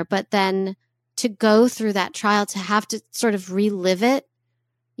theater, but then to go through that trial, to have to sort of relive it,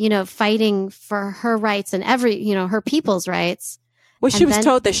 fighting for her rights and her people's rights. Well, she was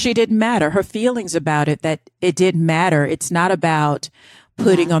told that she didn't matter. Her feelings about it, that it didn't matter. It's not about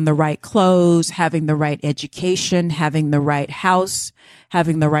putting on the right clothes, having the right education, having the right house,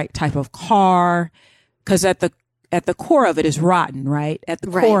 having the right type of car. Because at the core of it is rotten, right? At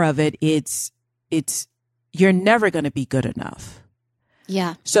the core of it, it's you're never going to be good enough.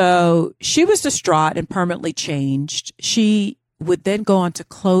 Yeah. So she was distraught and permanently changed. She would then go on to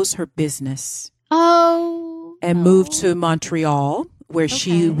close her business. And move to Montreal, where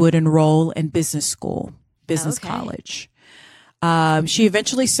she would enroll in business college. She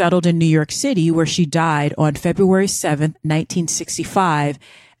eventually settled in New York City, where she died on February 7th, 1965,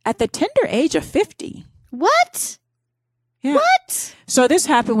 at the tender age of 50. What? Yeah. What? So this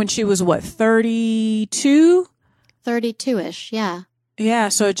happened when she was, 32? 32-ish, yeah. Yeah,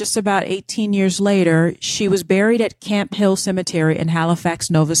 so just about 18 years later, she was buried at Camp Hill Cemetery in Halifax,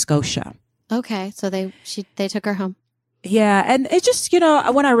 Nova Scotia. Okay, so they took her home. Yeah, and it just,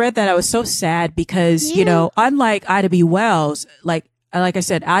 when I read that, I was so sad because, unlike Ida B. Wells, like I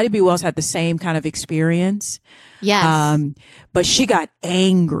said, Ida B. Wells had the same kind of experience. Yes. But she got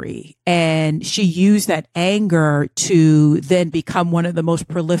angry, and she used that anger to then become one of the most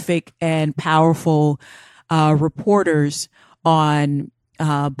prolific and powerful reporters on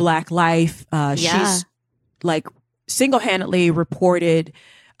Black life. She's like single-handedly reported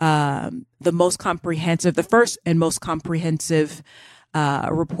the first and most comprehensive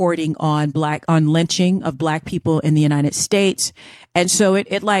reporting on lynching of Black people in the United States. And so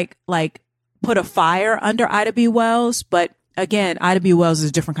it like put a fire under Ida B. Wells. But again, Ida B. Wells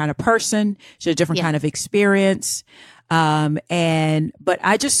is a different kind of person. She had a different kind of experience. But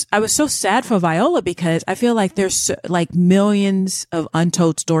I was so sad for Viola because I feel like there's like millions of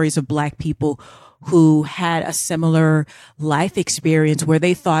untold stories of Black people who had a similar life experience where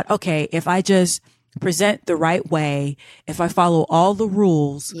they thought, okay, if I just present the right way, if I follow all the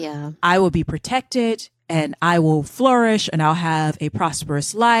rules, I will be protected and I will flourish and I'll have a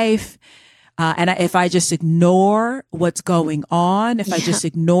prosperous life. If I just ignore what's going on, if I just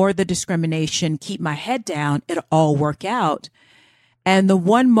ignore the discrimination, keep my head down, it'll all work out. And the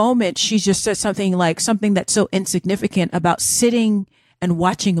one moment she just said something that's so insignificant about sitting and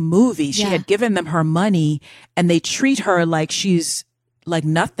watching a movie. She had given them her money and they treat her like she's like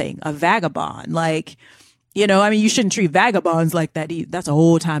nothing, a vagabond. Like, you know, I mean, you shouldn't treat vagabonds like that. That's a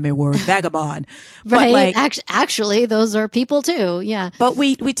whole time in word, vagabond. Right. But actually, those are people too. Yeah. But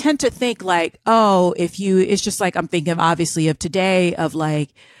we tend to think like, oh, it's just like, I'm thinking obviously of today of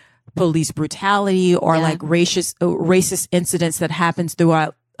like police brutality or like racist incidents that happens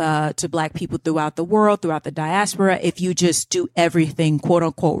throughout, to Black people throughout the world, throughout the diaspora. If you just do everything quote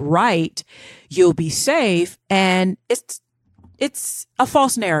unquote right, you'll be safe. And it's a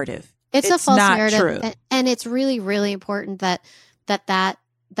false narrative. It's a false narrative. True. And it's really, really important that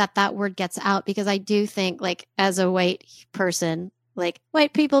word gets out, because I do think, like, as a white person, like,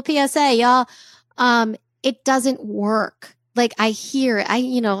 white people PSA, y'all, it doesn't work. Like, I hear it.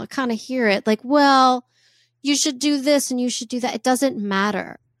 I kind of hear it like, well, you should do this and you should do that. It doesn't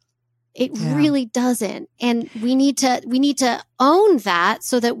matter. It really doesn't. And we need to own that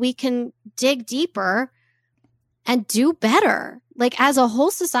so that we can dig deeper and do better, like, as a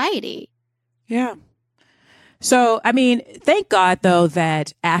whole society. Yeah. So, I mean, thank God, though,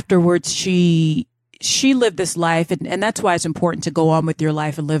 that afterwards she lived this life. And that's why it's important to go on with your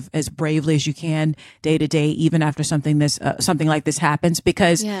life and live as bravely as you can day to day, even after something like this happens,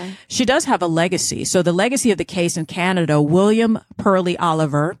 because she does have a legacy. So the legacy of the case in Canada, William Perley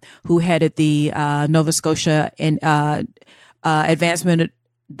Oliver, who headed the Nova Scotia advancement,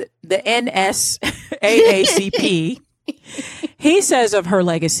 the NSAACP, he says of her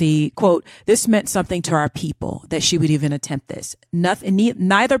legacy, quote, "This meant something to our people that she would even attempt this.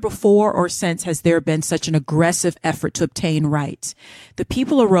 Neither before or since has there been such an aggressive effort to obtain rights. The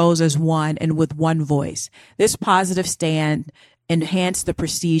people arose as one and with one voice. This positive stand enhanced the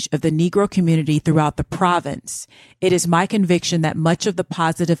prestige of the Negro community throughout the province. It is my conviction that much of the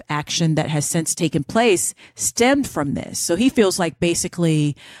positive action that has since taken place stemmed from this." So he feels like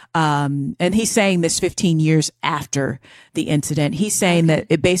basically, and he's saying this 15 years after the incident, he's saying that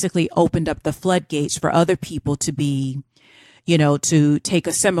it basically opened up the floodgates for other people to be, to take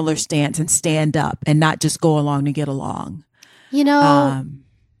a similar stance and stand up and not just go along to get along.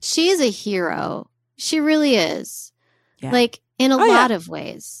 She is a hero. She really is. Yeah. Like, in a lot of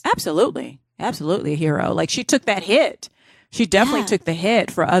ways. Absolutely. Absolutely a hero. Like, she took that hit. She definitely took the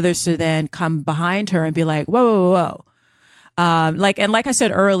hit for others to then come behind her and be like, whoa, whoa, whoa. Like I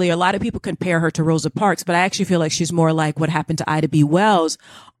said earlier, a lot of people compare her to Rosa Parks, but I actually feel like she's more like what happened to Ida B. Wells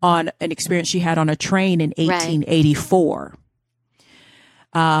on an experience she had on a train in 1884.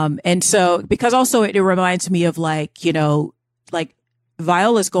 And so, because also it reminds me of like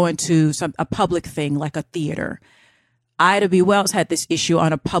Viola's going to a public thing, like a theater. Ida B. Wells had this issue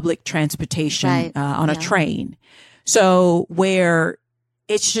on a public transportation, on a train. So where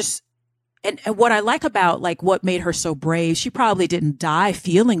it's just, and what I like about like what made her so brave, she probably didn't die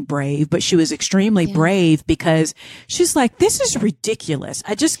feeling brave, but she was extremely brave because she's like, this is ridiculous.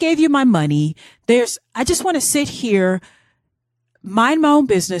 I just gave you my money. I just want to sit here, mind my own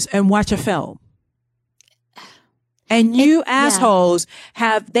business and watch a film. And you assholes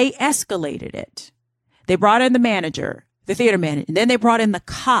they escalated it. They brought in the manager, the theater manager, and then they brought in the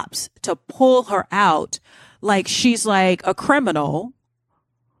cops to pull her out like she's like a criminal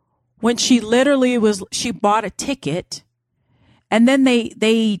when she literally she bought a ticket, and then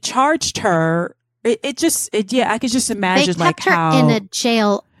they charged her. I could just imagine they kept her in a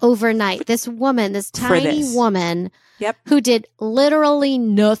jail overnight. This woman, this tiny woman who did literally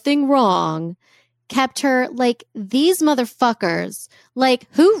nothing wrong, kept her, like, these motherfuckers, like,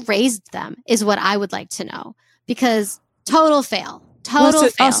 who raised them is what I would like to know, because total fail. Fail.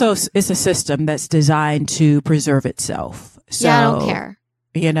 Also, it's a system that's designed to preserve itself. So, I don't care.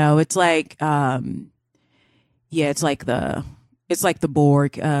 It's like, it's like the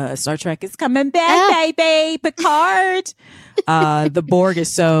Borg, Star Trek is coming back, baby, Picard. The Borg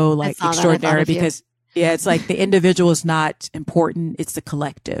is so like extraordinary because it's like the individual is not important. It's the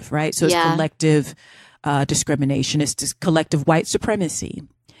collective, right? So it's collective discrimination. It's just collective white supremacy.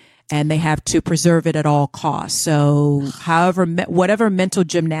 And they have to preserve it at all costs. So whatever mental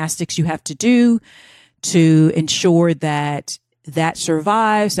gymnastics you have to do to ensure that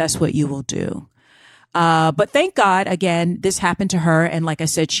survives, that's what you will do. But thank God, again, this happened to her. And like I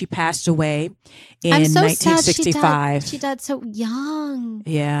said, she passed away in I'm so 1965. Sad she died so young.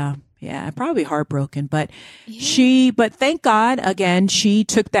 Yeah. Yeah. Probably heartbroken, but but thank God, again, she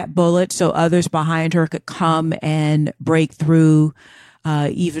took that bullet so others behind her could come and break through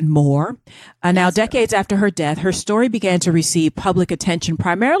even more. Now, decades after her death, her story began to receive public attention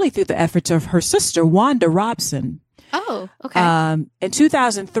primarily through the efforts of her sister, Wanda Robson. Oh, okay. In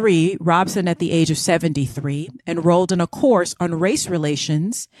 2003, Robson, at the age of 73, enrolled in a course on race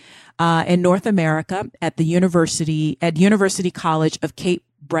relations in North America at University College of Cape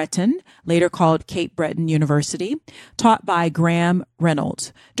Breton, later called Cape Breton University, taught by Graham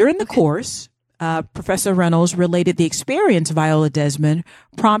Reynolds. During the course, Professor Reynolds related the experience of Viola Desmond,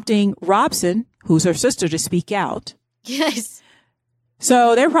 prompting Robson, who's her sister, to speak out. Yes.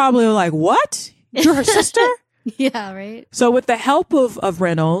 So they're probably like, what? You're her sister? Yeah, right. So with the help of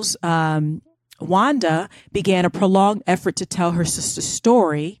Reynolds, Wanda began a prolonged effort to tell her sister's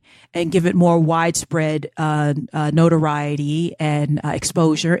story and give it more widespread notoriety and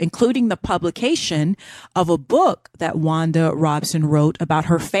exposure, including the publication of a book that Wanda Robson wrote about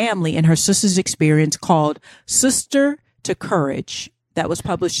her family and her sister's experience called Sister to Courage, that was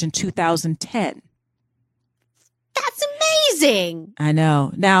published in 2010. That's amazing. I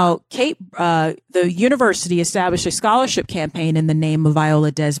know. Now, the university established a scholarship campaign in the name of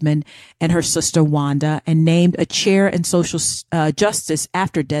Viola Desmond and her sister Wanda and named a chair in social justice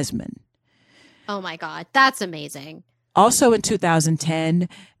after Desmond. Oh my God. That's amazing. Also in 2010,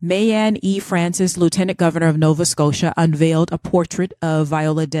 Mayanne E. Francis, Lieutenant Governor of Nova Scotia, unveiled a portrait of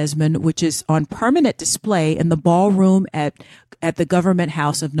Viola Desmond, which is on permanent display in the ballroom at the Government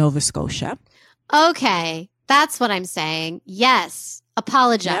House of Nova Scotia. Okay. That's what I'm saying. Yes.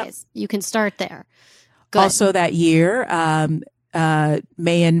 Apologize. Yep. You can start there. Good. Also that year,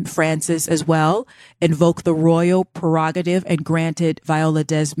 Mayanne Francis as well invoked the royal prerogative and granted Viola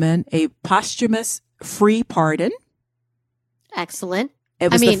Desmond a posthumous free pardon. Excellent. It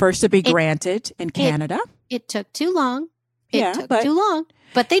was the first to be granted in Canada. It took too long. It took but too long.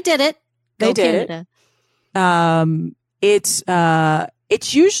 But they did it. They did Canada. It's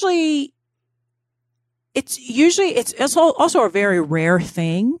also a very rare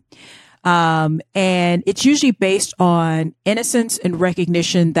thing. And it's usually based on innocence and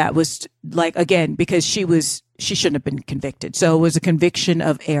recognition that was like, again, because she shouldn't have been convicted. So it was a conviction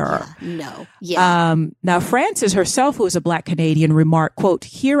of error. No. Yeah. Now Frances herself, who is a Black Canadian, remarked, quote,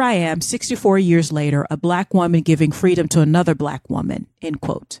 "Here I am 64 years later, a Black woman giving freedom to another Black woman," end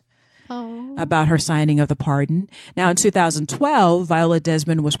quote. About her signing of the pardon. Now, in 2012, Viola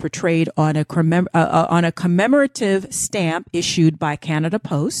Desmond was portrayed on a commemorative stamp issued by Canada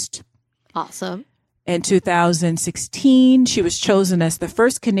Post. Awesome. In 2016, she was chosen as the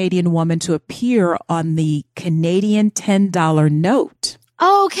first Canadian woman to appear on the Canadian $10 note.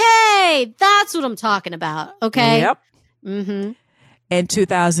 Okay, that's what I'm talking about. Okay. Yep. Mm-hmm. In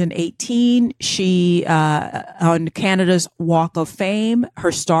 2018, she, on Canada's Walk of Fame,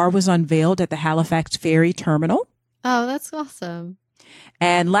 her star was unveiled at the Halifax Ferry Terminal. Oh, that's awesome.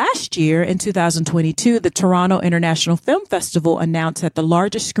 And last year, in 2022, the Toronto International Film Festival announced that the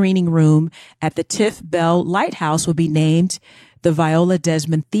largest screening room at the Tiff Bell Lighthouse will be named the Viola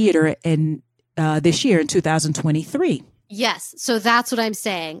Desmond Theater in this year in 2023. Yes. So that's what I'm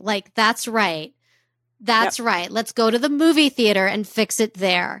saying. Like, that's right. That's right. Let's go to the movie theater and fix it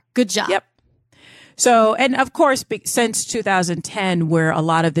there. Good job. Yep. So, and of course, since 2010, where a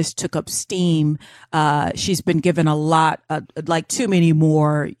lot of this took up steam, she's been given a lot, like too many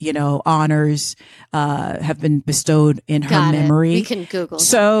more, honors have been bestowed in her memory. We can Google.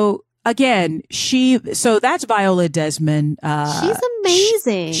 So again, that's Viola Desmond. She's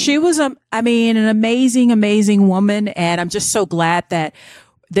amazing. She was, an amazing, amazing woman. And I'm just so glad that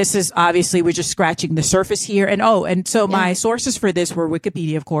this is obviously, we're just scratching the surface here. And so my sources for this were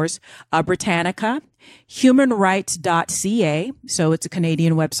Wikipedia, of course, Britannica, humanrights.ca. So it's a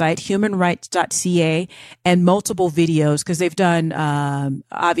Canadian website, humanrights.ca, and multiple videos, because they've done,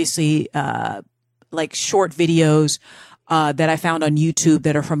 obviously, like short videos, that I found on YouTube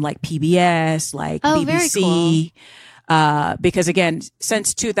that are from like PBS, like BBC. Very cool. Because again,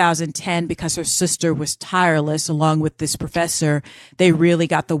 since 2010, because her sister was tireless along with this professor, they really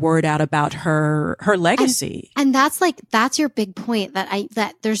got the word out about her legacy. And that's your big point,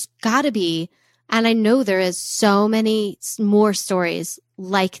 that there's gotta be, and I know there is so many more stories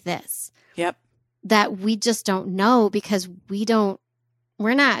like this. Yep. That we just don't know because we don't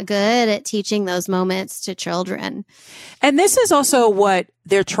we're not good at teaching those moments to children. And this is also what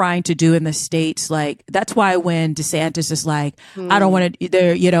they're trying to do in the States. Like, that's why when DeSantis is like, I don't want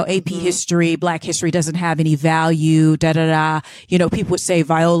to, AP history, Black history doesn't have any value, people would say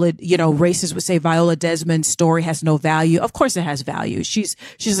racists would say Viola Desmond's story has no value. Of course it has value. She's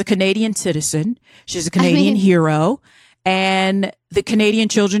a Canadian citizen. She's a Canadian hero. And the Canadian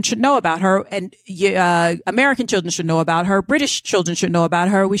children should know about her, and American children should know about her. British children should know about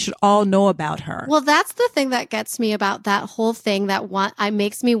her. We should all know about her. Well, that's the thing that gets me about that whole thing that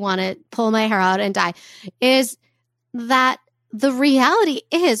makes me want to pull my hair out and die, is that the reality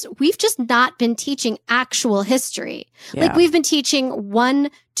is we've just not been teaching actual history. Yeah. Like, we've been teaching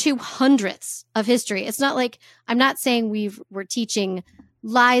 1/200th of history. It's not like, I'm not saying we're teaching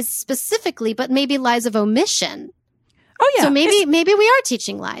lies specifically, but maybe lies of omission. Oh yeah. So maybe we are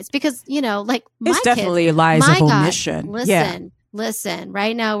teaching lies, because, it's definitely lies of omission. Listen,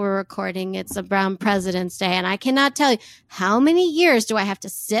 right now we're recording. It's around President's Day, and I cannot tell you how many years do I have to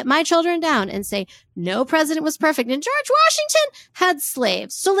sit my children down and say, no president was perfect. And George Washington had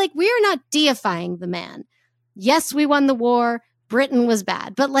slaves. So we are not deifying the man. Yes, we won the war. Britain was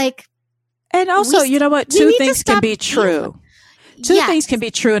bad. But and also, you know what? Two things can be true. Two things can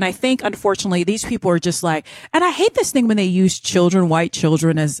be true. And I think, unfortunately, these people are just and I hate this thing when they use white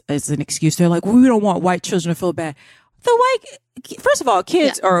children as an excuse. They're like, we don't want white children to feel bad. First of all,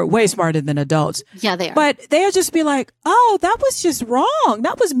 kids are way smarter than adults. Yeah, they are. But they'll just be like, oh, that was just wrong.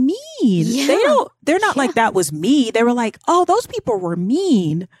 That was mean. Yeah. They're not like, that was me. They were like, oh, those people were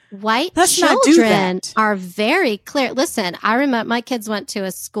mean. White children are very clear. Listen, I remember my kids went to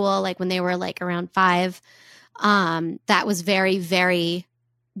a school when they were around 5. That was very, very,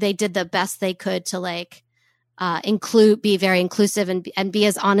 they did the best they could to be very inclusive and be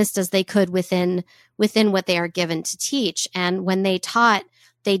as honest as they could within what they are given to teach. And when they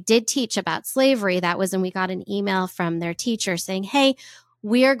did teach about slavery. That was when we got an email from their teacher saying, hey,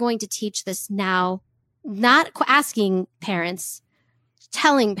 we are going to teach this now, not asking parents,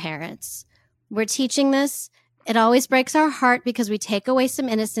 telling parents, we're teaching this. It always breaks our heart because we take away some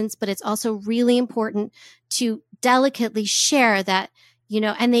innocence, but it's also really important to delicately share that,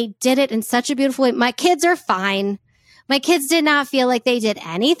 and they did it in such a beautiful way. My kids are fine. My kids did not feel like they did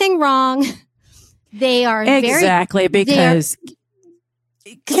anything wrong. They are because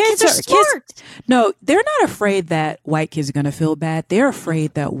kids are smart. No, they're not afraid that white kids are going to feel bad. They're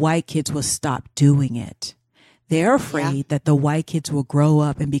afraid that white kids will stop doing it. They're afraid that the white kids will grow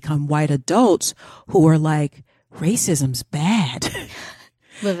up and become white adults who are like, racism's bad.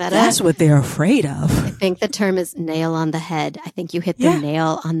 Lavetta, that's what they're afraid of. I think the term is nail on the head. I think you hit the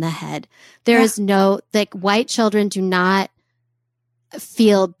nail on the head. There is white children do not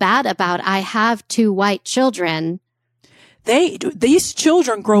feel bad about, I have 2 white children. These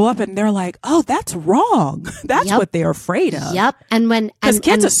children grow up and they're like, oh, that's wrong. That's what they're afraid of. Yep. And because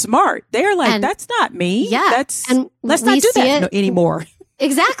kids are smart, they're like, that's not me. Yeah. Let's not do that anymore.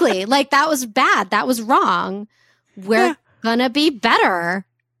 Exactly. That was bad. That was wrong. We're gonna be better.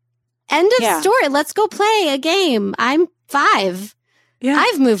 End of story. Let's go play a game. I'm 5. Yeah.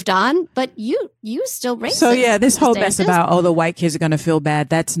 I've moved on, but you still racist. So this whole mess about, the white kids are gonna feel bad.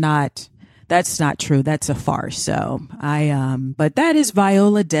 That's not true. That's a farce. So but that is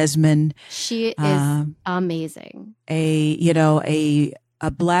Viola Desmond. She is amazing. A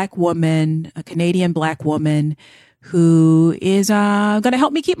Black woman, a Canadian Black woman who is going to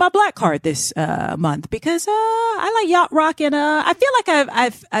help me keep my Black card this month because I like yacht rock, and I feel like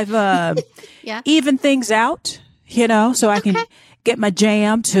I've evened things out, so I can get my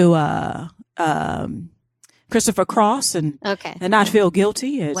jam to Christopher Cross and not feel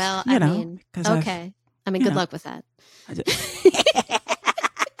guilty. Good luck with that.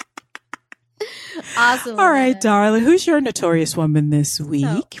 Awesome. All right, darling. Who's your notorious woman this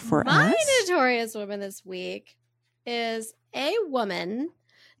week for us? My notorious woman this week is a woman.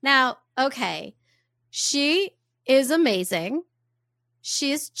 Now, she is amazing.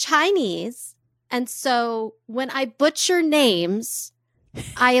 She's Chinese. And so when I butcher names,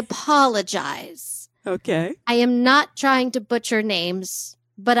 I apologize. Okay. I am not trying to butcher names,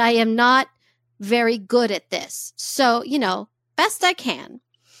 but I am not very good at this. So, best I can.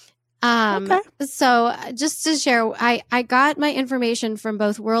 So just to share, I got my information from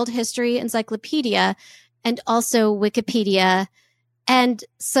both World History Encyclopedia and also Wikipedia and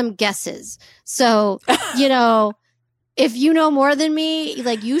some guesses. So, if you know more than me,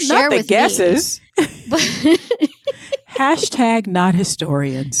 you share with guesses. Me. Hashtag not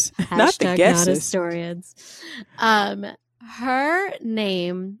historians. Not the guesses. Not historians. Her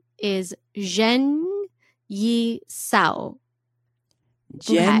name is ZHENG SAO.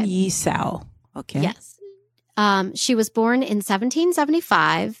 Zheng SAO. Okay. Yes. She was born in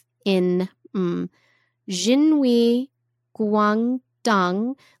 1775 in Jinhui,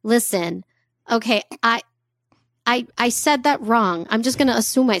 Guangdong. Listen, okay, I said that wrong. I'm just going to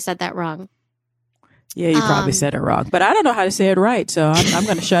assume I said that wrong. Yeah, you probably said it wrong, but I don't know how to say it right, so I'm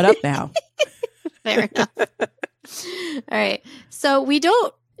going to shut up now. Fair enough. All right. So we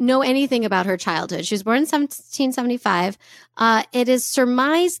don't know anything about her childhood. She was born in 1775. It is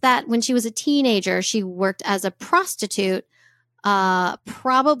surmised that when she was a teenager, she worked as a prostitute,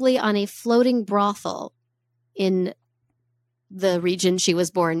 probably on a floating brothel in the region she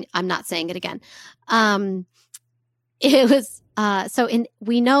was born. I'm not saying it again. It was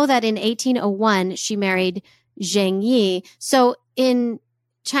we know that in 1801 she married Zheng Yi. So in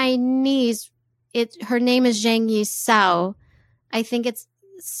Chinese, her name is Zheng Yi Sao. I think it's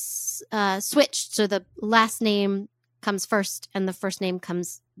switched, so the last name comes first and the first name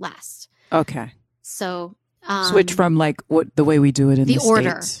comes last. Okay. So switch from like the way we do it in the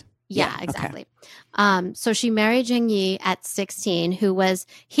order. States. Yeah, exactly. Okay. So she married Zheng Yi at 16, he was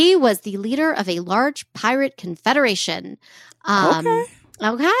the leader of a large pirate confederation. Okay.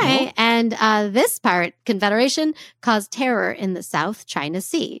 Oh. And this pirate confederation caused terror in the South China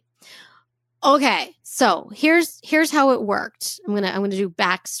Sea. Okay, so here's how it worked. I'm gonna do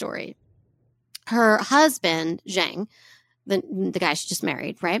backstory. Her husband Zheng, the guy she just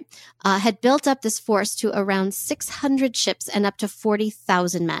married, right, had built up this force to around 600 ships and up to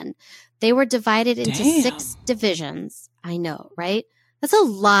 40,000 men. They were divided into 6 divisions. I know, right? That's a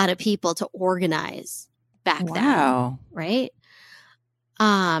lot of people to organize back then, right?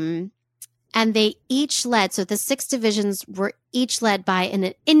 And they each led, so the 6 divisions were each led by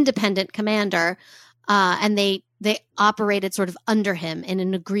an independent commander, and they operated sort of under him in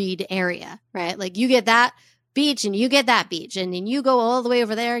an agreed area, right? Like you get that beach and you get that beach, and then you go all the way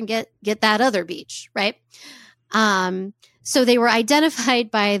over there and get that other beach, right? So they were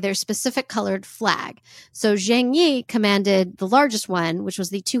identified by their specific colored flag. So Zheng Yi commanded the largest one, which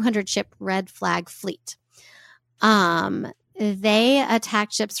was the 200-ship Red Flag Fleet. They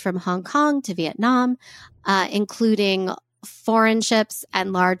attacked ships from Hong Kong to Vietnam, including foreign ships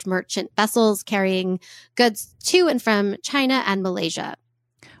and large merchant vessels carrying goods to and from China and Malaysia.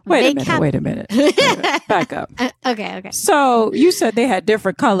 Wait a minute. Back up. Okay. So you said they had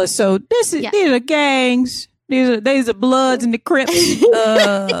different colors. So these are gangs. These are Bloods and the Crips.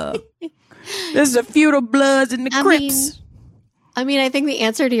 This is a feudal Bloods and the Crips. I think the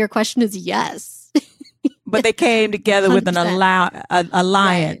answer to your question is yes. But they came together with an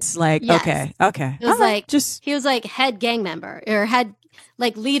alliance. Right. Like, yes. Okay. It was he was like head gang member or head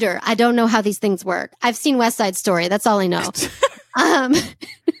like leader. I don't know how these things work. I've seen West Side Story. That's all I know.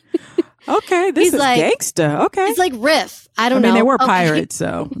 Okay, this is like, gangsta. Okay. It's like Riff. I don't know. They were pirates,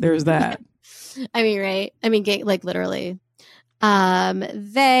 so there's that. Right? Like literally.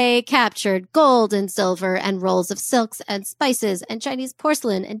 They captured gold and silver and rolls of silks and spices and Chinese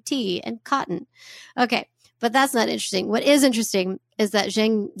porcelain and tea and cotton. Okay, but that's not interesting. What is interesting is that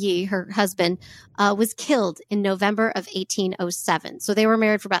Zheng Yi, her husband, was killed in November of 1807. So they were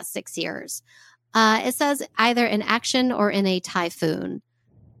married for about 6 years. It says either in action or in a typhoon.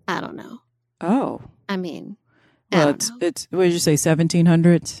 I don't know. Oh. It's what did you say,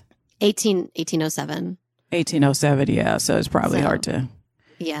 1700s? 1807. 1807, yeah. So it's probably hard to.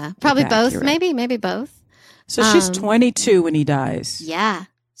 Yeah, probably both. Maybe both. So she's 22 when he dies. Yeah.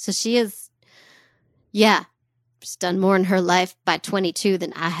 So she is. Yeah, she's done more in her life by 22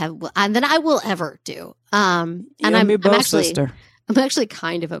 than I will ever do. And I'm actually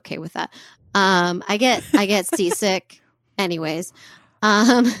kind of okay with that. I get seasick, anyways.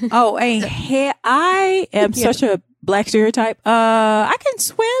 I am such a black stereotype. I can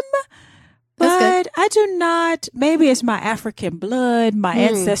swim. But I do not. Maybe it's my African blood. My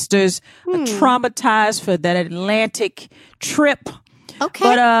ancestors are traumatized for that Atlantic trip. Okay.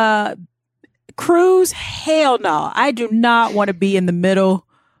 But cruise, hell no. I do not want to be in the middle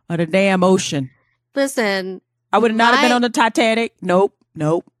of the damn ocean. Listen, I would not have been on the Titanic. Nope.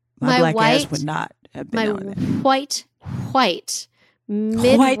 My black ass would not have been on it. White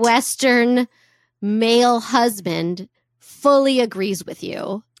Midwestern male husband fully agrees with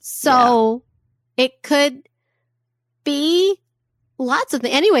you. So it could be lots of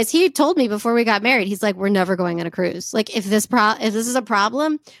things. Anyways, he told me before we got married, he's like, we're never going on a cruise. Like, if this is a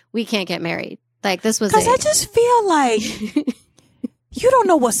problem, we can't get married. Like, this was because I just feel like you don't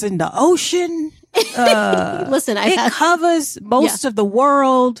know what's in the ocean. Listen, it covers most of the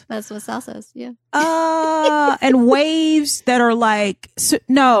world. That's what Sal says. Yeah. And waves that are like,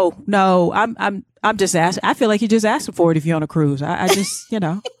 no, I'm just asking. I feel like you just asking for it if you're on a cruise. I just,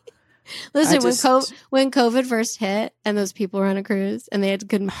 Listen, when COVID first hit and those people were on a cruise and they had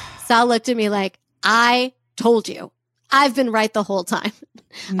to, Sal looked at me like, I told you. I've been right the whole time.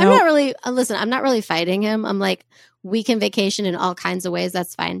 Nope. I'm not really fighting him. I'm like, we can vacation in all kinds of ways.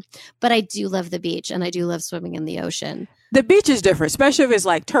 That's fine. But I do love the beach and I do love swimming in the ocean. The beach is different, especially if it's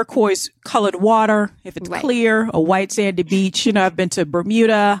like turquoise colored water, if it's clear, a white sandy beach. I've been to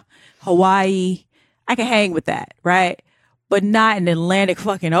Bermuda, Hawaii. I can hang with that, right? But not in the Atlantic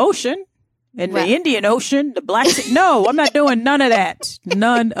fucking Ocean, in the Indian Ocean, the Black Sea. No, I'm not doing none of that.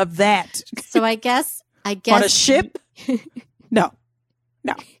 None of that. So I guess on a ship? No.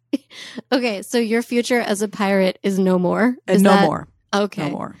 Okay, so your future as a pirate is no more? More. Okay.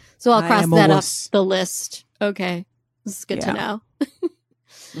 No more. So I'll cross that off the list. Okay. This is good to know.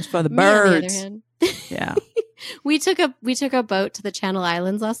 It's for the birds. Me, on the other hand. Yeah. We took a boat to the Channel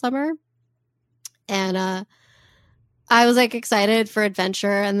Islands last summer. And I was like excited for adventure.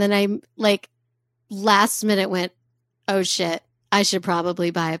 And then I like last minute went, oh shit, I should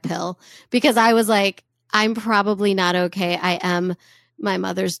probably buy a pill. Because I was like, I'm probably not okay. I am my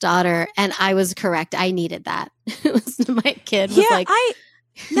mother's daughter. And I was correct. I needed that. My kid was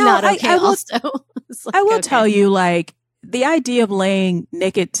not okay I will tell you, like, the idea of laying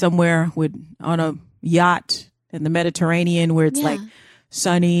naked somewhere on a yacht in the Mediterranean where it's like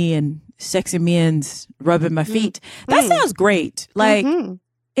sunny and sexy men's rubbing my feet. That sounds great. Like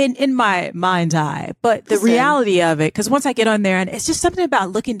in my mind's eye. But the reality of it, because once I get on there and it's just something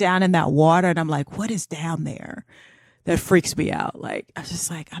about looking down in that water and I'm like, what is down there? That freaks me out. Like, I was just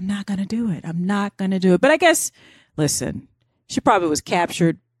like, I'm not going to do it. I'm not going to do it. But I guess, listen, she probably was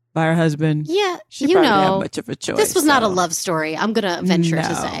captured by her husband. Yeah. She probably didn't have much of a choice. This was not a love story. I'm going to venture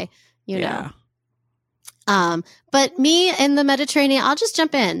to say, you know. But me in the Mediterranean, I'll just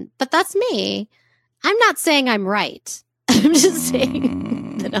jump in. But that's me. I'm not saying I'm right. I'm just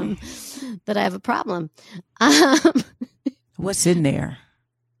saying that I have a problem. What's in there?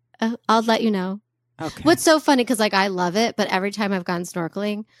 I'll let you know. Okay. What's so funny, because like I love it, but every time I've gone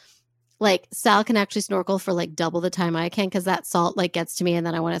snorkeling, like Sal can actually snorkel for like double the time I can because that salt like gets to me and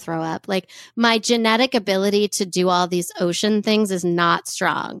then I want to throw up. Like my genetic ability to do all these ocean things is not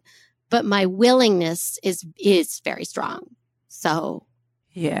strong, but my willingness is very strong. So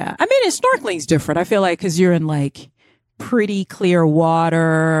yeah, I mean, and snorkeling's different. I feel like because you're in like pretty clear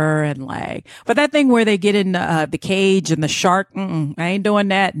water and like, but that thing where they get in the cage and the shark, I ain't doing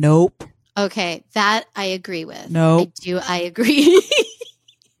that. Nope. Okay, that I agree with. No, I agree.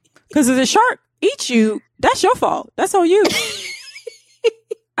 Because if the shark eats you, that's your fault. That's on you.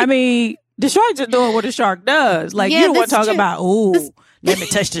 I mean, the shark's just doing what a shark does. Like, you don't want to talk about, let me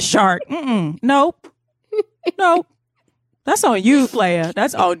touch the shark. Nope. That's on you, player.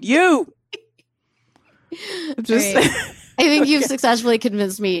 That's on you. Just, I think you've successfully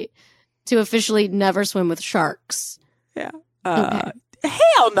convinced me to officially never swim with sharks. Yeah. Okay.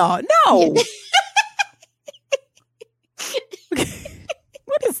 Hell no. No.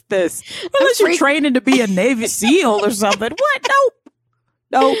 What is this? Unless you're training to be a Navy SEAL or something. What?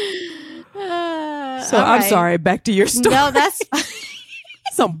 Nope. So I'm sorry. Back to your story. No, that's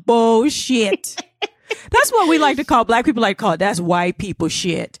some bullshit. That's what we like to call, black people like to call it. That's white people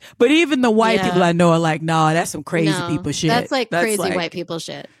shit. But even the white people I know are like, nah, that's some crazy people shit. That's crazy white people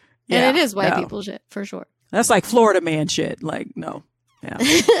shit. Yeah, and it is white people shit for sure. That's like Florida man shit. Like, no. Yeah.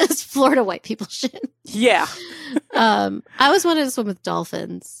 It's Florida white people shit. Yeah. I always wanted to swim with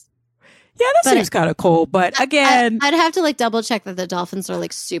dolphins. Yeah, that seems kind of cool. But again, I'd have to like double check that the dolphins are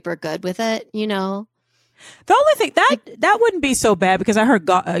like super good with it, you know? The only thing that wouldn't be so bad because I heard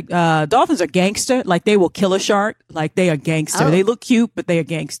dolphins are gangster. Like they will kill a shark. Like they are gangster. They look cute, but they are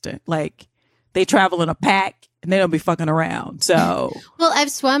gangster. Like they travel in a pack and they don't be fucking around. So, well,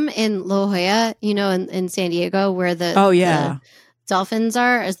 I've swum in La Jolla, you know, in San Diego where the dolphins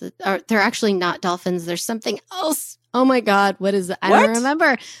are. They're actually not dolphins. There's something else. Oh my God, what is it? I don't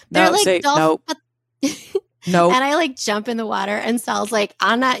remember. They're like dolphins. Nope. And I like jump in the water and Sal's like,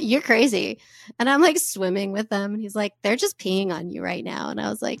 you're crazy. And I'm like swimming with them. And he's like, they're just peeing on you right now. And I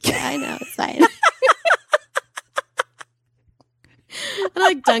was like, yeah, I know. It's fine. I'm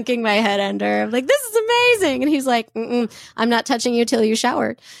like dunking my head under. I'm like, this is amazing. And he's like, I'm not touching you till you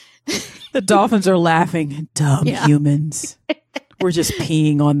showered. The dolphins are laughing. Dumb humans. We're just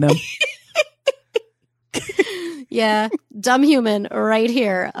peeing on them. Yeah. Dumb human right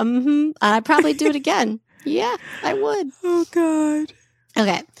here. I'd probably do it again. Yeah, I would. Oh, God.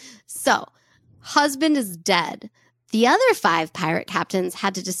 Okay. So, husband is dead. The other 5 pirate captains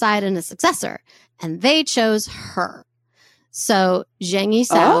had to decide on a successor, and they chose her. So, ZHENG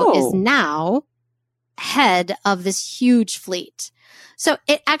SAO is now head of this huge fleet. So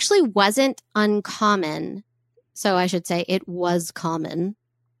it actually wasn't uncommon. So I should say it was common.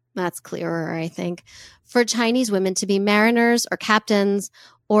 That's clearer, I think, for Chinese women to be mariners or captains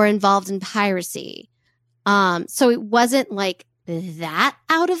or involved in piracy. So it wasn't like that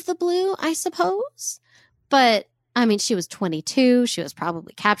out of the blue, I suppose. But I mean, she was 22. She was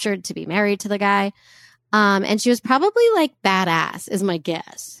probably captured to be married to the guy. And she was probably like badass is my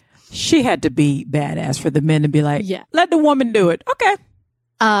guess. She had to be badass for the men to be like, yeah, let the woman do it. Okay.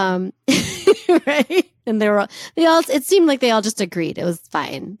 Right. And it seemed like they all just agreed. It was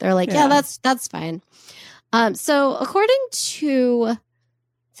fine. They're like, yeah, that's fine. So according to,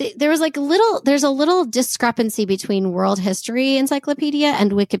 there's a little discrepancy between World History Encyclopedia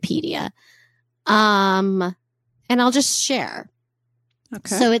and Wikipedia. And I'll just share.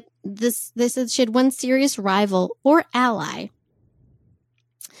 Okay. So this says she had one serious rival or ally,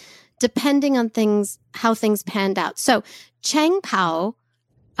 depending on how things panned out. So Cheng Pao,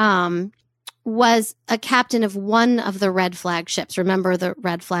 was a captain of one of the red flag ships. Remember, the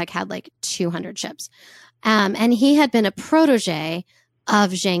red flag had like 200 ships. And he had been a protege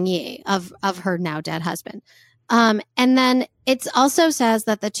of Zheng Yi, of her now dead husband. And then it also says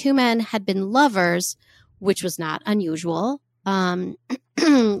that the two men had been lovers, which was not unusual.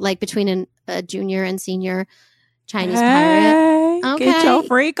 Like between a junior and senior Chinese pirate. Okay. Get your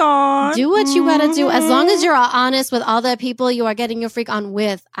freak on. Do what you gotta do. As long as you're honest with all the people you are getting your freak on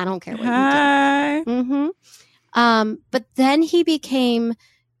with, I don't care what you do. But then he became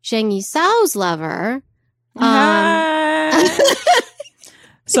Zheng Yisao's lover.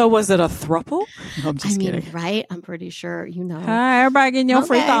 So was it a thruple? No, I'm just kidding. Right? I'm pretty sure you know. Hi, everybody getting your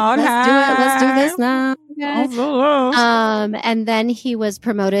freak on. Let's do it. Let's do this now. Okay. And then he was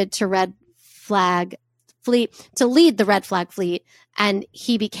promoted to Red Flag Fleet to lead the Red Flag Fleet, and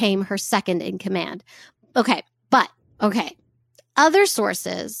he became her second in command. Okay. Two other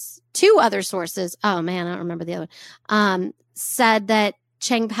sources. Oh man, I don't remember the other one. Said that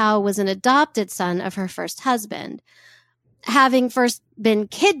Cheng Pao was an adopted son of her first husband, having first been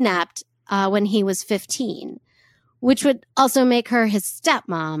kidnapped when he was 15, which would also make her his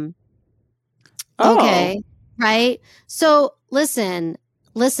stepmom. Oh. Okay. Right. So listen,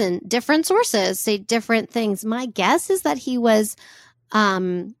 different sources say different things. My guess is that he was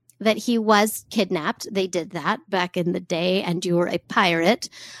kidnapped. They did that back in the day, and you were a pirate.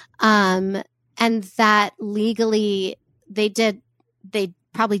 And that legally they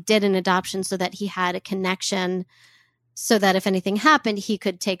probably did an adoption so that he had a connection, so that if anything happened, he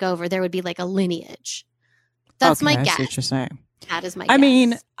could take over. There would be like a lineage. That's my guess. I see what you're saying. That is my guess. I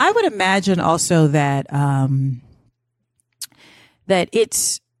mean, I would imagine also that that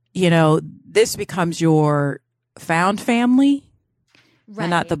it's, this becomes your found family, right, and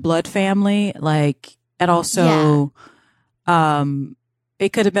not the blood family. Like, and also,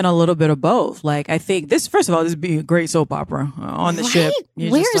 it could have been a little bit of both. Like, I think first of all, this would be a great soap opera on the ship.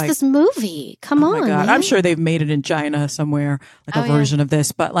 Where is this movie? Come on. Oh my God. I'm sure they've made it in China somewhere, like a version of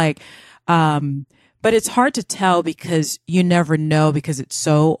this, but like, but it's hard to tell because you never know, because it's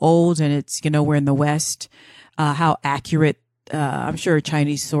so old and it's, we're in the West, how accurate. I'm sure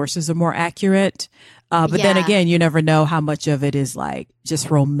Chinese sources are more accurate. But then again, you never know how much of it is like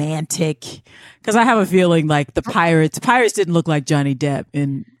just romantic. Because I have a feeling like the pirates didn't look like Johnny Depp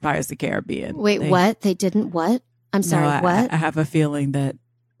in Pirates of the Caribbean. Wait, what? They didn't what? I'm sorry, no, what? I have a feeling that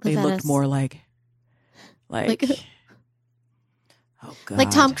they looked more like oh God.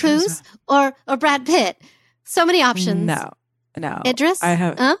 Like Tom Cruise or Brad Pitt. So many options. No. Idris? I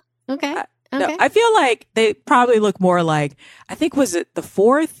have. Okay. No, I feel like they probably look more like, I think, was it the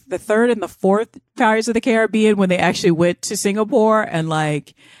third and the fourth Pirates of the Caribbean when they actually went to Singapore, and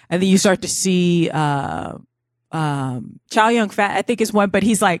then you start to see Chow Yun-fat, I think is one, but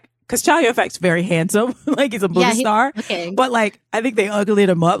he's like, because Chow Yun-fat's very handsome, like he's a movie star, but like I think they uglied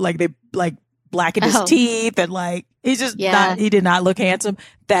him up, like they like blackened his teeth, and like he's just he did not look handsome.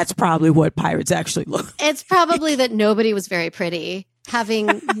 That's probably what pirates actually look. It's probably that nobody was very pretty,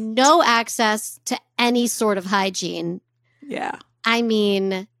 having no access to any sort of hygiene. Yeah. I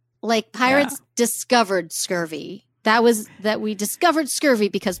mean, like pirates discovered scurvy. That we discovered scurvy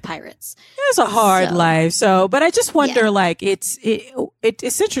because pirates. It's a hard life. So, but I just wonder, like, it's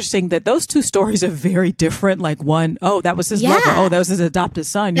interesting that those two stories are very different. Like one, that was his lover. Oh, that was his adopted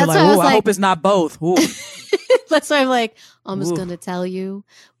son. You're I hope it's not both. That's why I'm like, almost going to tell you,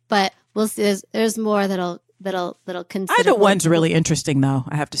 but we'll see. There's more that'll consider. Either one's really interesting, though,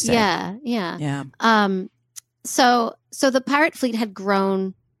 I have to say. Yeah. So the pirate fleet had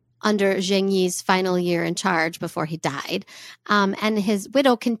grown under Zheng Yi's final year in charge before he died. And his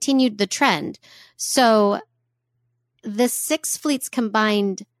widow continued the trend. So the 6 fleets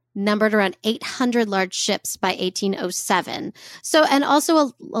combined numbered around 800 large ships by 1807. So, and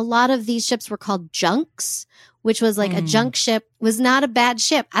also a lot of these ships were called junks, which was like a junk ship was not a bad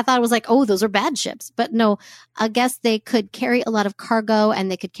ship. I thought it was like, oh, those are bad ships. But no, I guess they could carry a lot of cargo and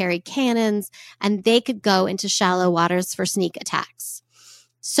they could carry cannons and they could go into shallow waters for sneak attacks.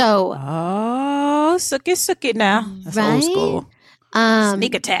 So. Oh, sucky now. That's old school.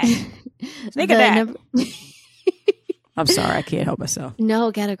 Sneak attack. Sneak attack. I'm sorry, I can't help myself.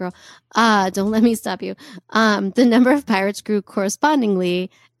 No, get it, girl. Don't let me stop you. The number of pirates grew correspondingly,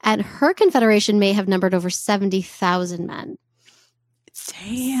 and her confederation may have numbered over 70,000 men.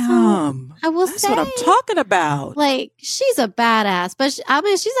 Damn. So, I will That's say, what I'm talking about. Like, she's a badass, but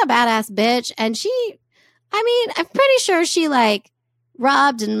she's a badass bitch, and I'm pretty sure she, like,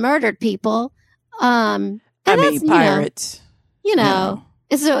 robbed and murdered people. Pirates. You know.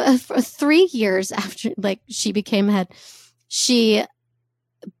 So for 3 years after, like, she became head, she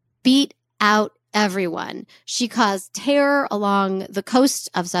beat out everyone. She caused terror along the coast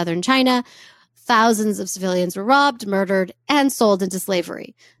of southern China. Thousands of civilians were robbed, murdered, and sold into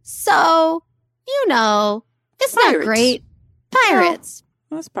slavery. So, it's pirates. Not great. Pirates.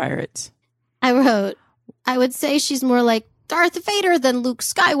 Well, that's pirates. I wrote, I would say she's more like Darth Vader than Luke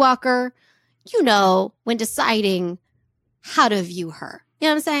Skywalker, when deciding how to view her. You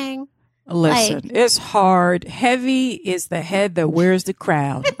know what I'm saying? Listen, it's hard. Heavy is the head that wears the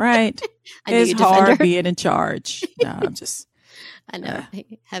crown, right? It's hard being in charge. No, I'm just. I know.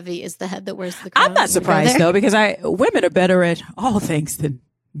 Heavy is the head that wears the crown. I'm not surprised though, because women are better at all things than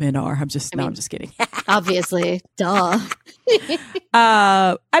men are. I'm just kidding. Obviously, duh.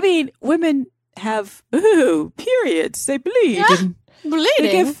 Women have periods. They bleed. Yeah, and bleeding.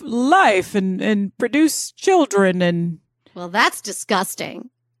 They give life and produce children and. Well, that's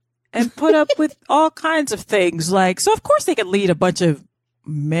disgusting. And put up with all kinds of things. So of course they can lead a bunch of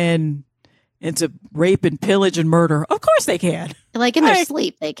men into rape and pillage and murder. Of course they can. Like in their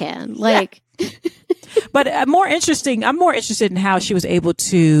sleep, they can. Like, yeah. But I'm more interested in how she was able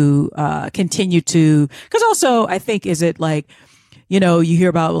to continue to, because also I think, is it like, you hear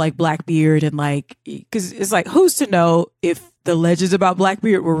about like Blackbeard and like, because it's like, who's to know if the legends about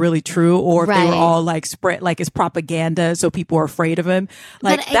Blackbeard were really true or if they were all like spread, like it's propaganda. So people are afraid of him.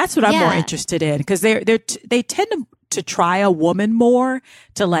 Like that's what I'm more interested in, because they tend to try a woman more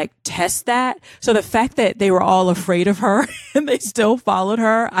to like test that. So the fact that they were all afraid of her and they still followed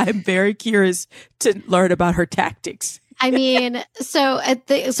her, I'm very curious to learn about her tactics. So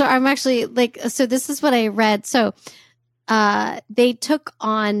I'm actually like, so this is what I read. So they took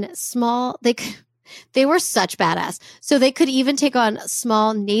on they were such badass. So they could even take on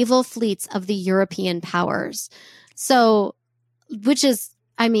small naval fleets of the European powers. So,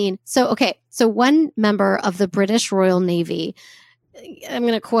 so one member of the British Royal Navy, I'm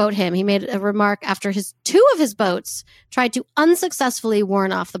going to quote him. He made a remark after two of his boats tried to unsuccessfully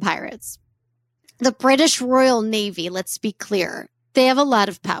warn off the pirates. The British Royal Navy, let's be clear, they have a lot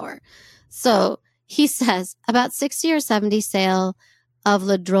of power. So he says about 60 or 70 sail of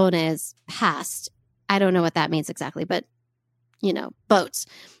ladrones passed. I don't know what that means exactly, but, boats,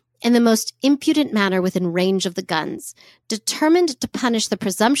 in the most impudent manner within range of the guns. Determined to punish the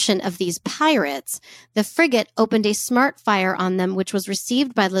presumption of these pirates, the frigate opened a smart fire on them, which was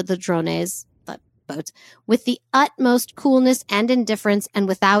received by the ladrones, the boats, with the utmost coolness and indifference and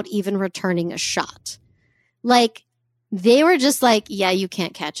without even returning a shot. Like, they were just like, yeah, you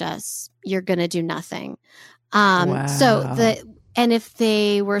can't catch us. You're going to do nothing. Wow. And if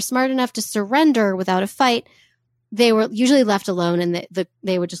they were smart enough to surrender without a fight, they were usually left alone and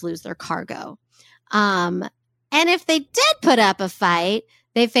they would just lose their cargo. And if they did put up a fight,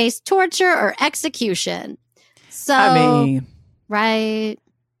 they faced torture or execution. So, right.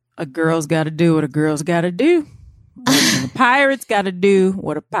 A girl's got to do what a girl's got to do. A pirate's got to do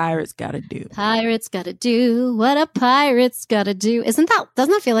what a pirate's got to do. Pirates got to do what a pirate's got to do. Doesn't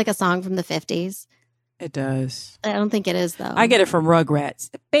that feel like a song from the 50s? It does. I don't think it is, though. I get it from Rugrats.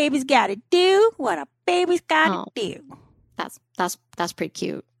 The baby's got to do what a baby's got to do. That's pretty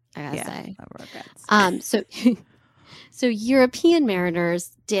cute, I gotta say. Rugrats. So European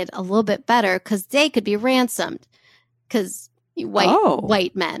mariners did a little bit better because they could be ransomed. Because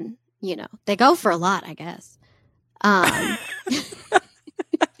white men, they go for a lot, I guess. I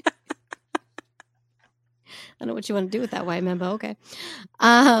don't know what you want to do with that white man, but okay.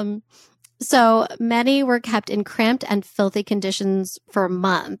 So many were kept in cramped and filthy conditions for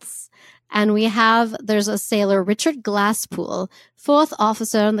months. And there's a sailor, Richard Glasspool, 4th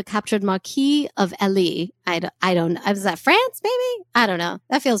officer on the captured Marquis of Ely. I don't know. Is that France, maybe? I don't know.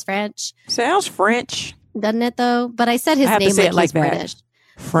 That feels French. Sounds French. Doesn't it, though? But I said his I have name to say like it like he's that.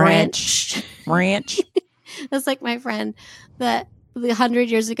 British. French. That's like my friend that 100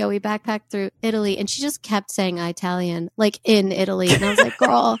 years ago we backpacked through Italy, and she just kept saying Italian, like in Italy. And I was like,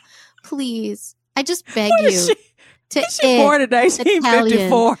 girl, please, I just beg you. She born in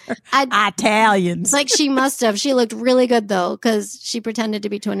 1954. Italians. Like she must have. She looked really good though, because she pretended to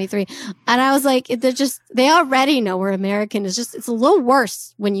be 23. And I was like, they already know we're American. It's a little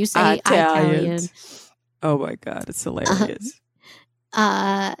worse when you say Italian. Oh my God, it's hilarious.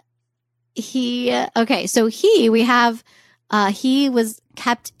 He was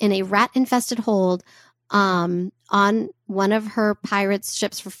kept in a rat-infested hold on one of her pirates'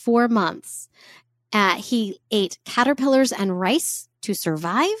 ships for 4 months. He ate caterpillars and rice to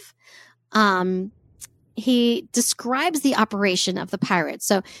survive. He describes the operation of the pirates.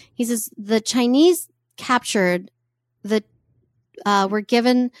 So he says the Chinese captured were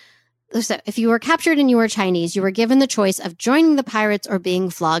given. So if you were captured and you were Chinese, you were given the choice of joining the pirates or being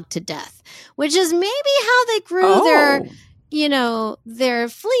flogged to death, which is maybe how they grew their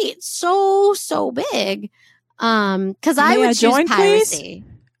fleet so big. Because I would choose piracy. Please?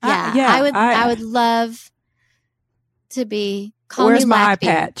 I would love to be. Where's my eye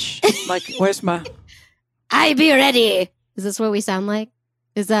patch? Like, where's my? I be ready. Is this what we sound like?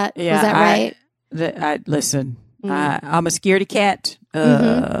 Was that right? Listen. I'm a scaredy cat.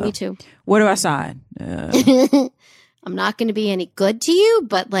 Me too. What do I sign? I'm not going to be any good to you,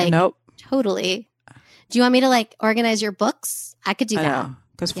 but like, nope. Totally. Do you want me to like organize your books? I could do that.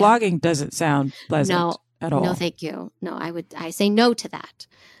 Because flogging doesn't sound pleasant at all. No, thank you. No, I say no to that.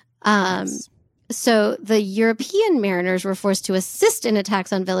 So the European mariners were forced to assist in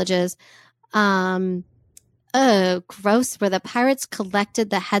attacks on villages. Gross, where the pirates collected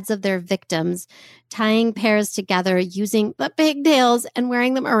the heads of their victims, tying pairs together using the pigtails and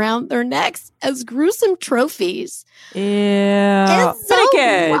wearing them around their necks as gruesome trophies. Yeah. It's so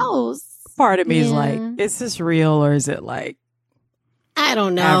gross. Part of me is like, is this real or is it like, I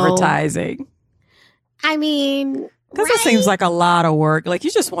don't know, advertising? I mean, because it seems like a lot of work. Like,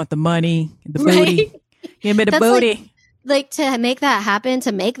 you just want the money, the booty. Give me the booty. Like to make that happen,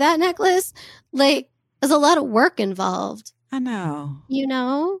 to make that necklace, like, there's a lot of work involved. I know.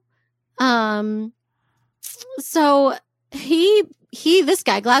 So this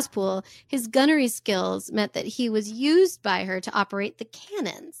guy, Glasspool, his gunnery skills meant that he was used by her to operate the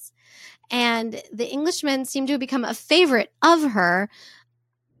cannons. And the Englishmen seemed to have become a favorite of her,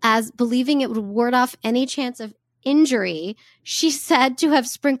 as believing it would ward off any chance of injury. She's said to have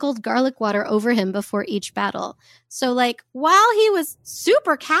sprinkled garlic water over him before each battle. So, like, while he was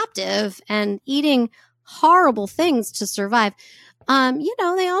super captive and eating horrible things to survive,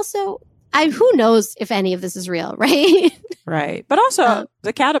 they also, who knows if any of this is real, right? Right. But also,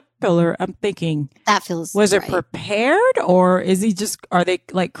 the caterpillar, I'm thinking, was it prepared, or are they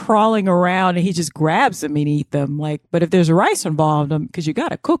like crawling around and he just grabs them and eat them? Like, but if there's rice involved, because you got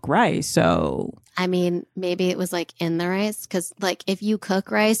to cook rice, so. I mean, maybe it was like in the rice, because like if you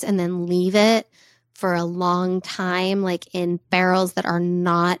cook rice and then leave it for a long time, like in barrels that are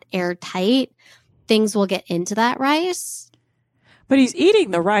not airtight, things will get into that rice. But he's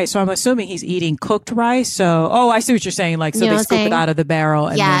eating the rice, so I'm assuming he's eating cooked rice. So, I see what you're saying. Like, so they scoop it out of the barrel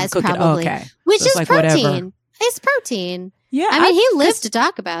and then cook it. Oh, okay. Which is like protein. Whatever. It's protein. Yeah. I mean, he lived to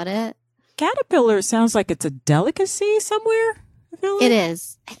talk about it. Caterpillar sounds like it's a delicacy somewhere. I feel like. It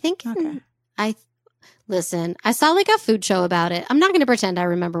is. I think. Okay. Listen, I saw like a food show about it. I'm not going to pretend I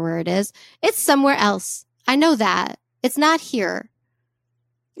remember where it is. It's somewhere else. I know that. It's not here.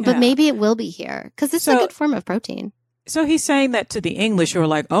 But maybe it will be here, because it's a good form of protein. So he's saying that to the English who are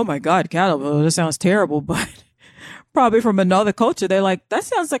like, oh my God, caterpillar, this sounds terrible. But probably from another culture, they're like, that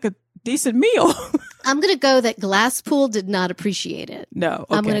sounds like a decent meal. I'm going to go that Glasspool did not appreciate it. No.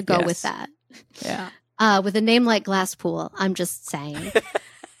 Okay, I'm going to go with that. Yeah. With a name like Glasspool, I'm just saying.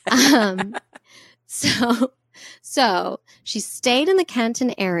 So she stayed in the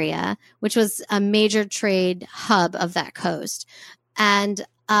Canton area, which was a major trade hub of that coast. And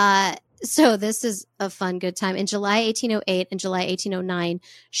so this is a fun, good time. In July 1808 and July 1809,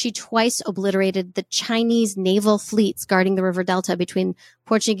 she twice obliterated the Chinese naval fleets guarding the river delta between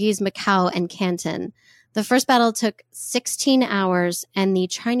Portuguese Macau and Canton. The first battle took 16 hours, and the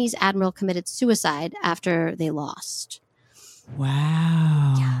Chinese admiral committed suicide after they lost.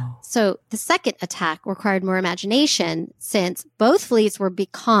 Wow. Yeah. So the second attack required more imagination, since both fleets were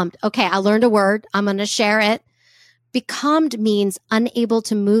becalmed. Okay, I learned a word. I'm going to share it. Becalmed means unable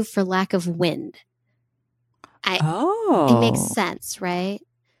to move for lack of wind. It makes sense, right?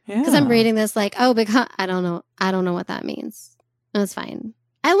 Yeah. Because I'm reading this like, I don't know. I don't know what that means. That's fine.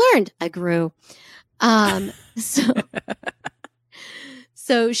 I learned. I grew.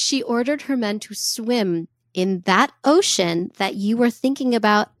 So she ordered her men to swim in that ocean that you were thinking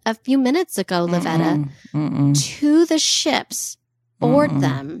about a few minutes ago, Lavetta, to the ships, board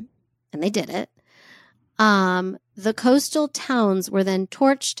them, and they did it. The coastal towns were then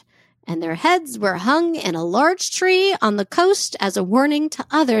torched, and their heads were hung in a large tree on the coast as a warning to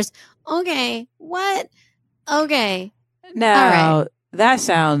others. Okay, what? Okay. Now, that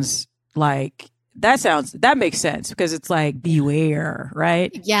makes sense because it's like beware,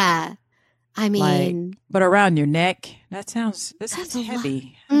 right? Yeah. I mean, but around your neck, that's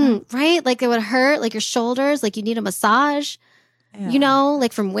heavy. Right? Like it would hurt, like your shoulders, like you need a massage,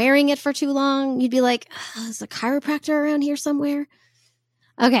 like from wearing it for too long. You'd be like, is a chiropractor around here somewhere?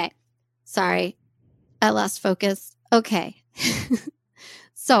 Okay. Sorry. I lost focus. Okay.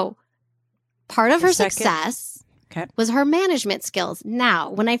 So part of her success was her management skills. Now,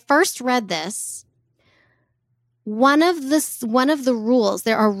 when I first read this, one of the rules,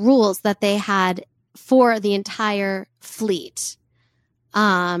 there are rules that they had for the entire fleet,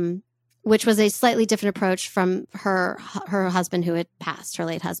 which was a slightly different approach from her husband who had passed, her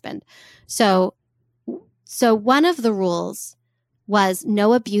late husband. So one of the rules was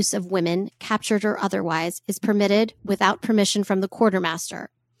no abuse of women, captured or otherwise, is permitted without permission from the quartermaster,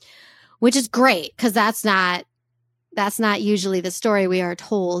 which is great because that's not usually the story we are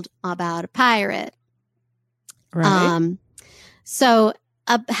told about a pirate. Right.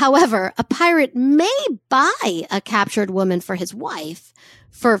 However, a pirate may buy a captured woman for his wife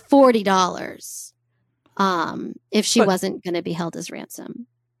for $40, if she wasn't going to be held as ransom.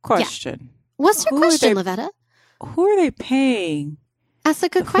 Question. Yeah. What's your question, Lavetta? Who are they paying? That's a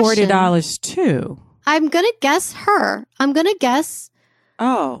good question. $40 to? I'm going to guess her. I'm going to guess.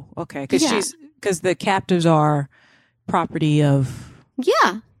 Oh, okay. Because the captives are property of.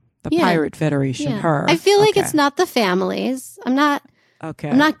 Yeah. The Pirate Federation, her. I feel like it's not the families. I'm not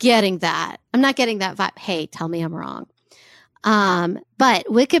getting that. I'm not getting that vibe. Hey, tell me I'm wrong. But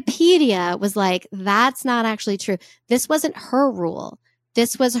Wikipedia was like, that's not actually true. This wasn't her rule.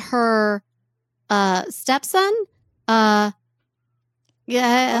 This was her stepson. The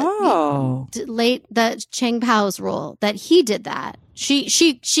Cheng Pao's rule that he did that.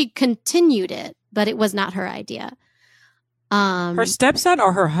 She continued it, but it was not her idea. Her stepson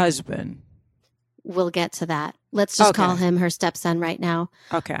or her husband? We'll get to that. Let's just call him her stepson right now.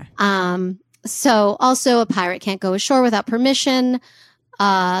 Okay. So also a pirate can't go ashore without permission.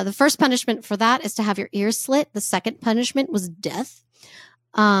 The first punishment for that is to have your ears slit. The second punishment was death.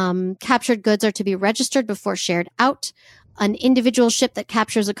 Captured goods are to be registered before shared out. An individual ship that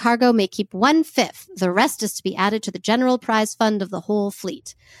captures a cargo may keep 1/5. The rest is to be added to the general prize fund of the whole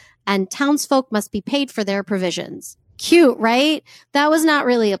fleet. And townsfolk must be paid for their provisions. Cute, right? That was not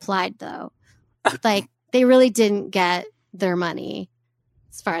really applied, though. Like, they really didn't get their money,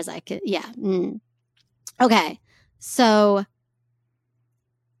 as far as I could. Yeah. Okay. So,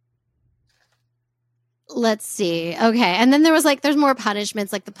 let's see. Okay. And then there's more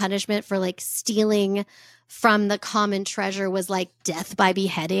punishments, like the punishment for, like, stealing from the common treasure was, like, death by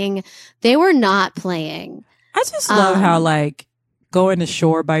beheading. They were not playing. I just love how, like, going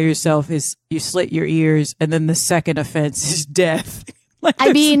ashore by yourself is you slit your ears, and then the second offense is death. Like,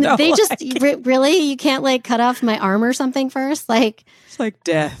 I mean, they just really, you can't like cut off my arm or something first. Like, it's like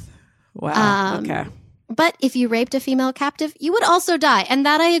death. Wow. Okay. But if you raped a female captive, you would also die, and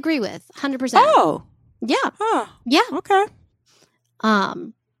that I agree with 100%. Oh, yeah, yeah. Okay.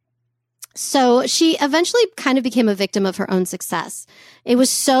 So she eventually kind of became a victim of her own success.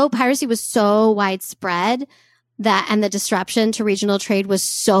 Piracy was so widespread and the disruption to regional trade was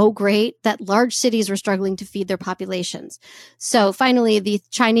so great that large cities were struggling to feed their populations. So finally, the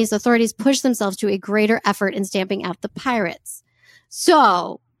Chinese authorities pushed themselves to a greater effort in stamping out the pirates.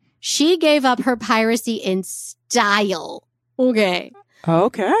 So she gave up her piracy in style. Okay.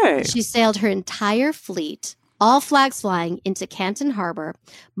 She sailed her entire fleet, all flags flying, into Canton Harbor,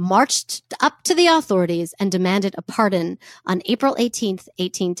 marched up to the authorities, and demanded a pardon on April 18th,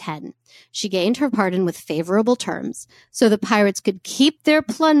 1810. She gained her pardon with favorable terms, so the pirates could keep their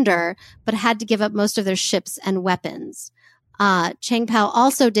plunder, but had to give up most of their ships and weapons. Cheng Pao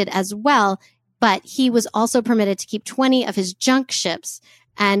also did as well, but he was also permitted to keep 20 of his junk ships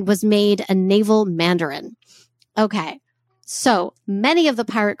and was made a naval mandarin. Okay. So many of the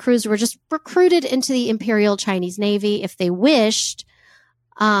pirate crews were just recruited into the Imperial Chinese Navy if they wished,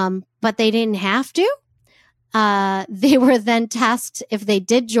 but they didn't have to. They were then tasked, if they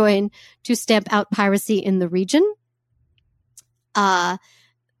did join, to stamp out piracy in the region.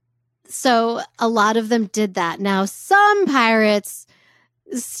 So a lot of them did that. Now, some pirates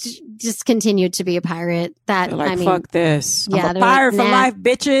just continued to be a pirate. They're like, fuck this. Yeah, I'm a pirate for life,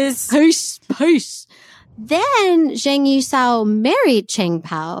 bitches. Peace, peace. Then Zheng Yisao married Cheng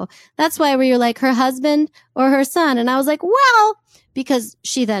Pao. That's why we were like, her husband or her son. And I was like, well, because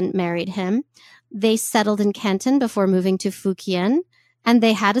she then married him. They settled in Canton before moving to Fukien, and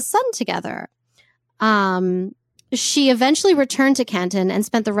they had a son together. She eventually returned to Canton and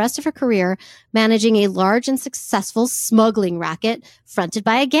spent the rest of her career managing a large and successful smuggling racket fronted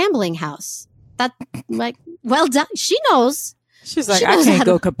by a gambling house. That, like, well done. She knows. She's like, I can't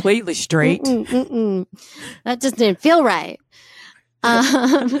go completely straight. That just didn't feel right.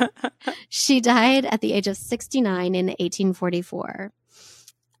 She died at the age of 69 in 1844.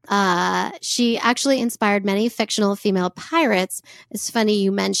 She actually inspired many fictional female pirates. It's funny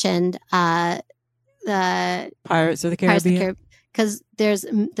you mentioned the Pirates of the Caribbean, because there's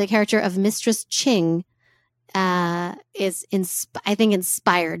the character of Mistress Ching is I think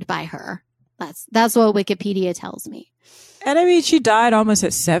inspired by her. That's what Wikipedia tells me. And I mean, she died almost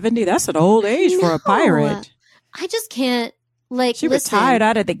at 70. That's an old age for a pirate. I just can't, like, she retired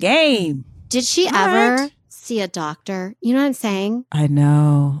out of the game. Did she ever see a doctor? You know what I'm saying? I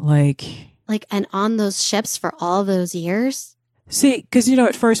know, like, and on those ships for all those years. See, because, you know,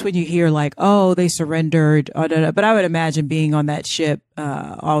 at first when you hear like, oh, they surrendered, but I would imagine being on that ship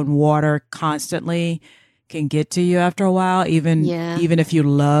on water constantly can get to you after a while, even if you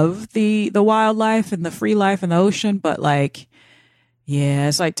love the wildlife and the free life in the ocean. But like, yeah,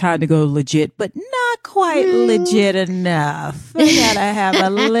 it's like time to go legit, but not quite legit enough. We gotta have a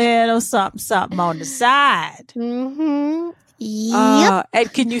little something on the side. Mm-hmm. Yep.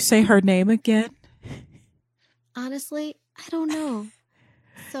 And can you say her name again? Honestly, I don't know.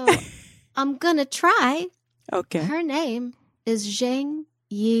 So I'm gonna try. Okay. Her name is Zheng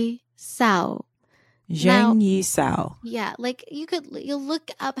Yisao. Zheng Yisao. Yeah, like you'll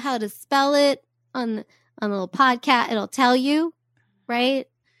look up how to spell it on a little podcast. It'll tell you, right?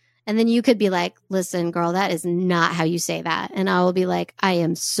 And then you could be like, "Listen, girl, that is not how you say that." And I will be like, "I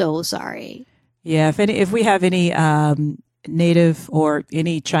am so sorry." Yeah, if we have any native or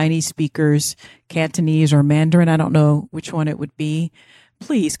any Chinese speakers, Cantonese or Mandarin, I don't know which one it would be,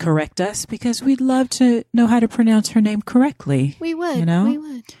 please correct us, because we'd love to know how to pronounce her name correctly. We would. You know? We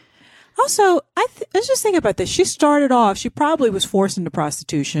would. Also, let's just think about this. She started off, she probably was forced into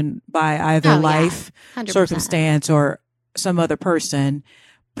prostitution by either life, 100%. circumstance, or some other person,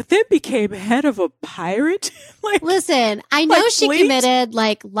 but then became head of a pirate. Like, listen, I know she committed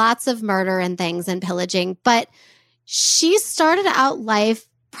like lots of murder and things and pillaging, but she started out life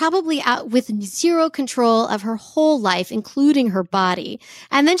probably out with zero control of her whole life, including her body.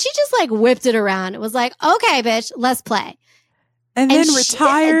 And then she just like whipped it around. It was like, okay, bitch, let's play. And then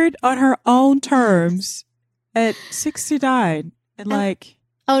retired on her own terms at 69. And like...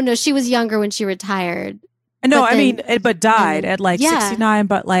 Oh, no, she was younger when she retired. No, but died at like 69.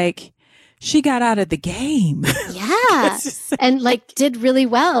 But like, she got out of the game. Yeah. And like did really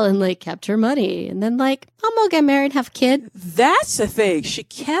well and like kept her money. And then like, I'm going to get married, have a kid. That's the thing. She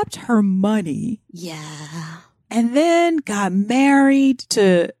kept her money. Yeah. And then got married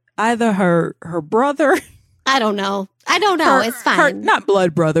to either her brother... I don't know. It's fine. Her, not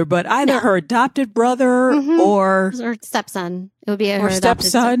blood brother, but either her adopted brother or stepson. It would be her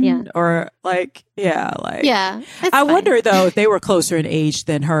stepson, or like, yeah. I wonder though if they were closer in age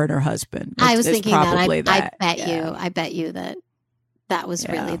than her and her husband. I was thinking probably that. I bet you that was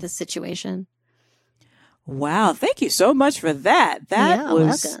really the situation. Wow! Thank you so much for that. That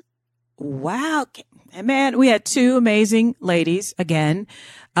was welcome. Wow. And man, we had two amazing ladies again.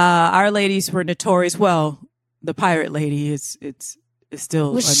 Our ladies were notorious. Well, the pirate lady is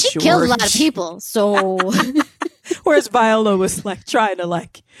still unsure. She killed a lot of people, so whereas Viola was like trying to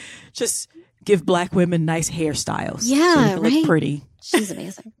like just give black women nice hairstyles. Yeah, so they can look pretty. She's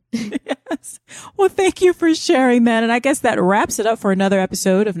amazing. Yes. Well, thank you for sharing that. And I guess that wraps it up for another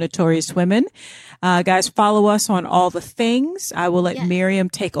episode of Notorious Women. Guys, follow us on all the things. I will let Miriam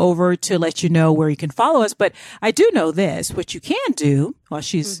take over to let you know where you can follow us. But I do know this. What you can do while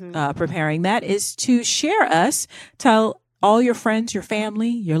she's preparing that is to share us. Tell all your friends, your family,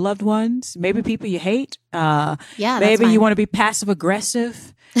 your loved ones, maybe people you hate. Maybe you want to be passive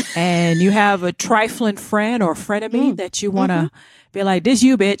aggressive and you have a trifling friend or frenemy that you want to be like, this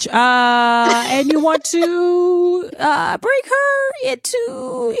you, bitch. And you want to bring her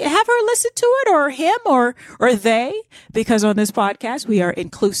into, have her listen to it, or him or they, because on this podcast, we are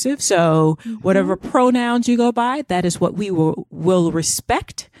inclusive. So whatever pronouns you go by, that is what we will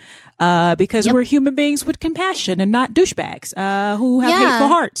respect. Because we're human beings with compassion and not douchebags who have hateful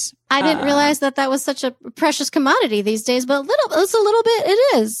hearts. I didn't realize that was such a precious commodity these days, but it's a little bit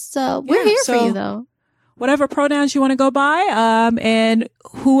it is. So we're here for you, though. Whatever pronouns you want to go by, and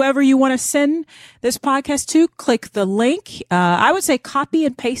whoever you want to send this podcast to, click the link. I would say copy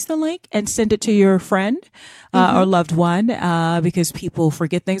and paste the link and send it to your friend or loved one, because people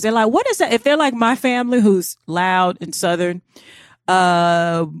forget things. They're like, what is that? If they're like my family, who's loud and Southern,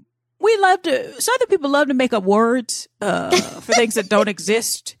 Southern people love to make up words for things that don't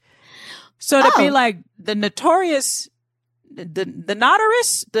exist. So to be like the notorious, the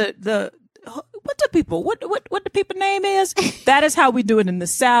notorious, what the people name is, that is how we do it in the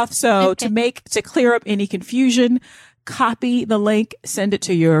South. So to clear up any confusion, copy the link, send it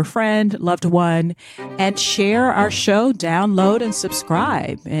to your friend, loved one, and share our show, download and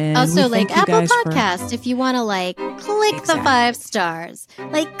subscribe. And also like Apple Podcast, if you want to click the 5 stars,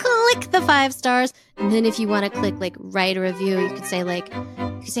 click the 5 stars. And then if you want to click write a review, you could say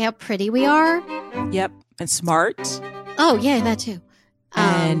how pretty we are. Yep. And smart. Oh yeah, that too.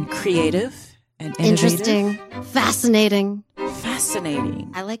 And creative and interesting, fascinating.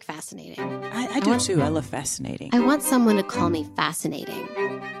 I like fascinating. I do too. I love fascinating. I want someone to call me fascinating.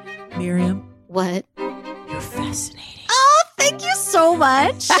 Miriam. What? You're fascinating. Oh, thank you so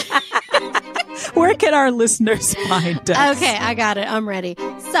much. Where can our listeners find us? Okay, I got it. I'm ready.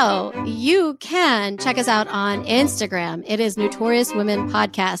 So you can check us out on Instagram. It is Notorious Women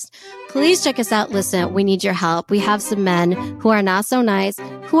Podcast. Please check us out. Listen, we need your help. We have some men who are not so nice,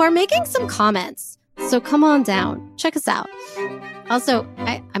 who are making some comments. So come on down. Check us out. Also,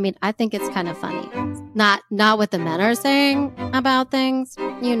 I think it's kind of funny. Not what the men are saying about things,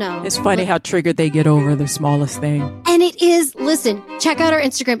 It's funny how triggered they get over the smallest thing. And it is, listen, check out our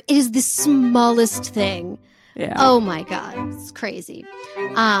Instagram. It is the smallest thing. Yeah. Oh my God. It's crazy.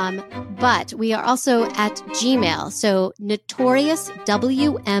 But we are also at Gmail. So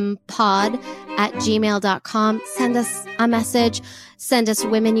notoriouswmpod@gmail.com. Send us a message. Send us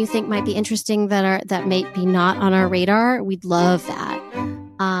women you think might be interesting that may be not on our radar. We'd love that.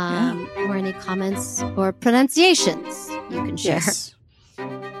 Or any comments or pronunciations you can share. Yes.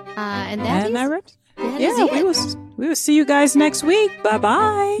 And that is it. We will see you guys next week.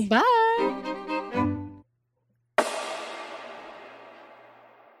 Bye-bye. Bye.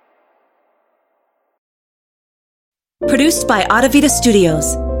 Produced by Audavita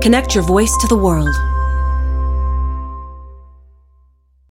Studios. Connect your voice to the world.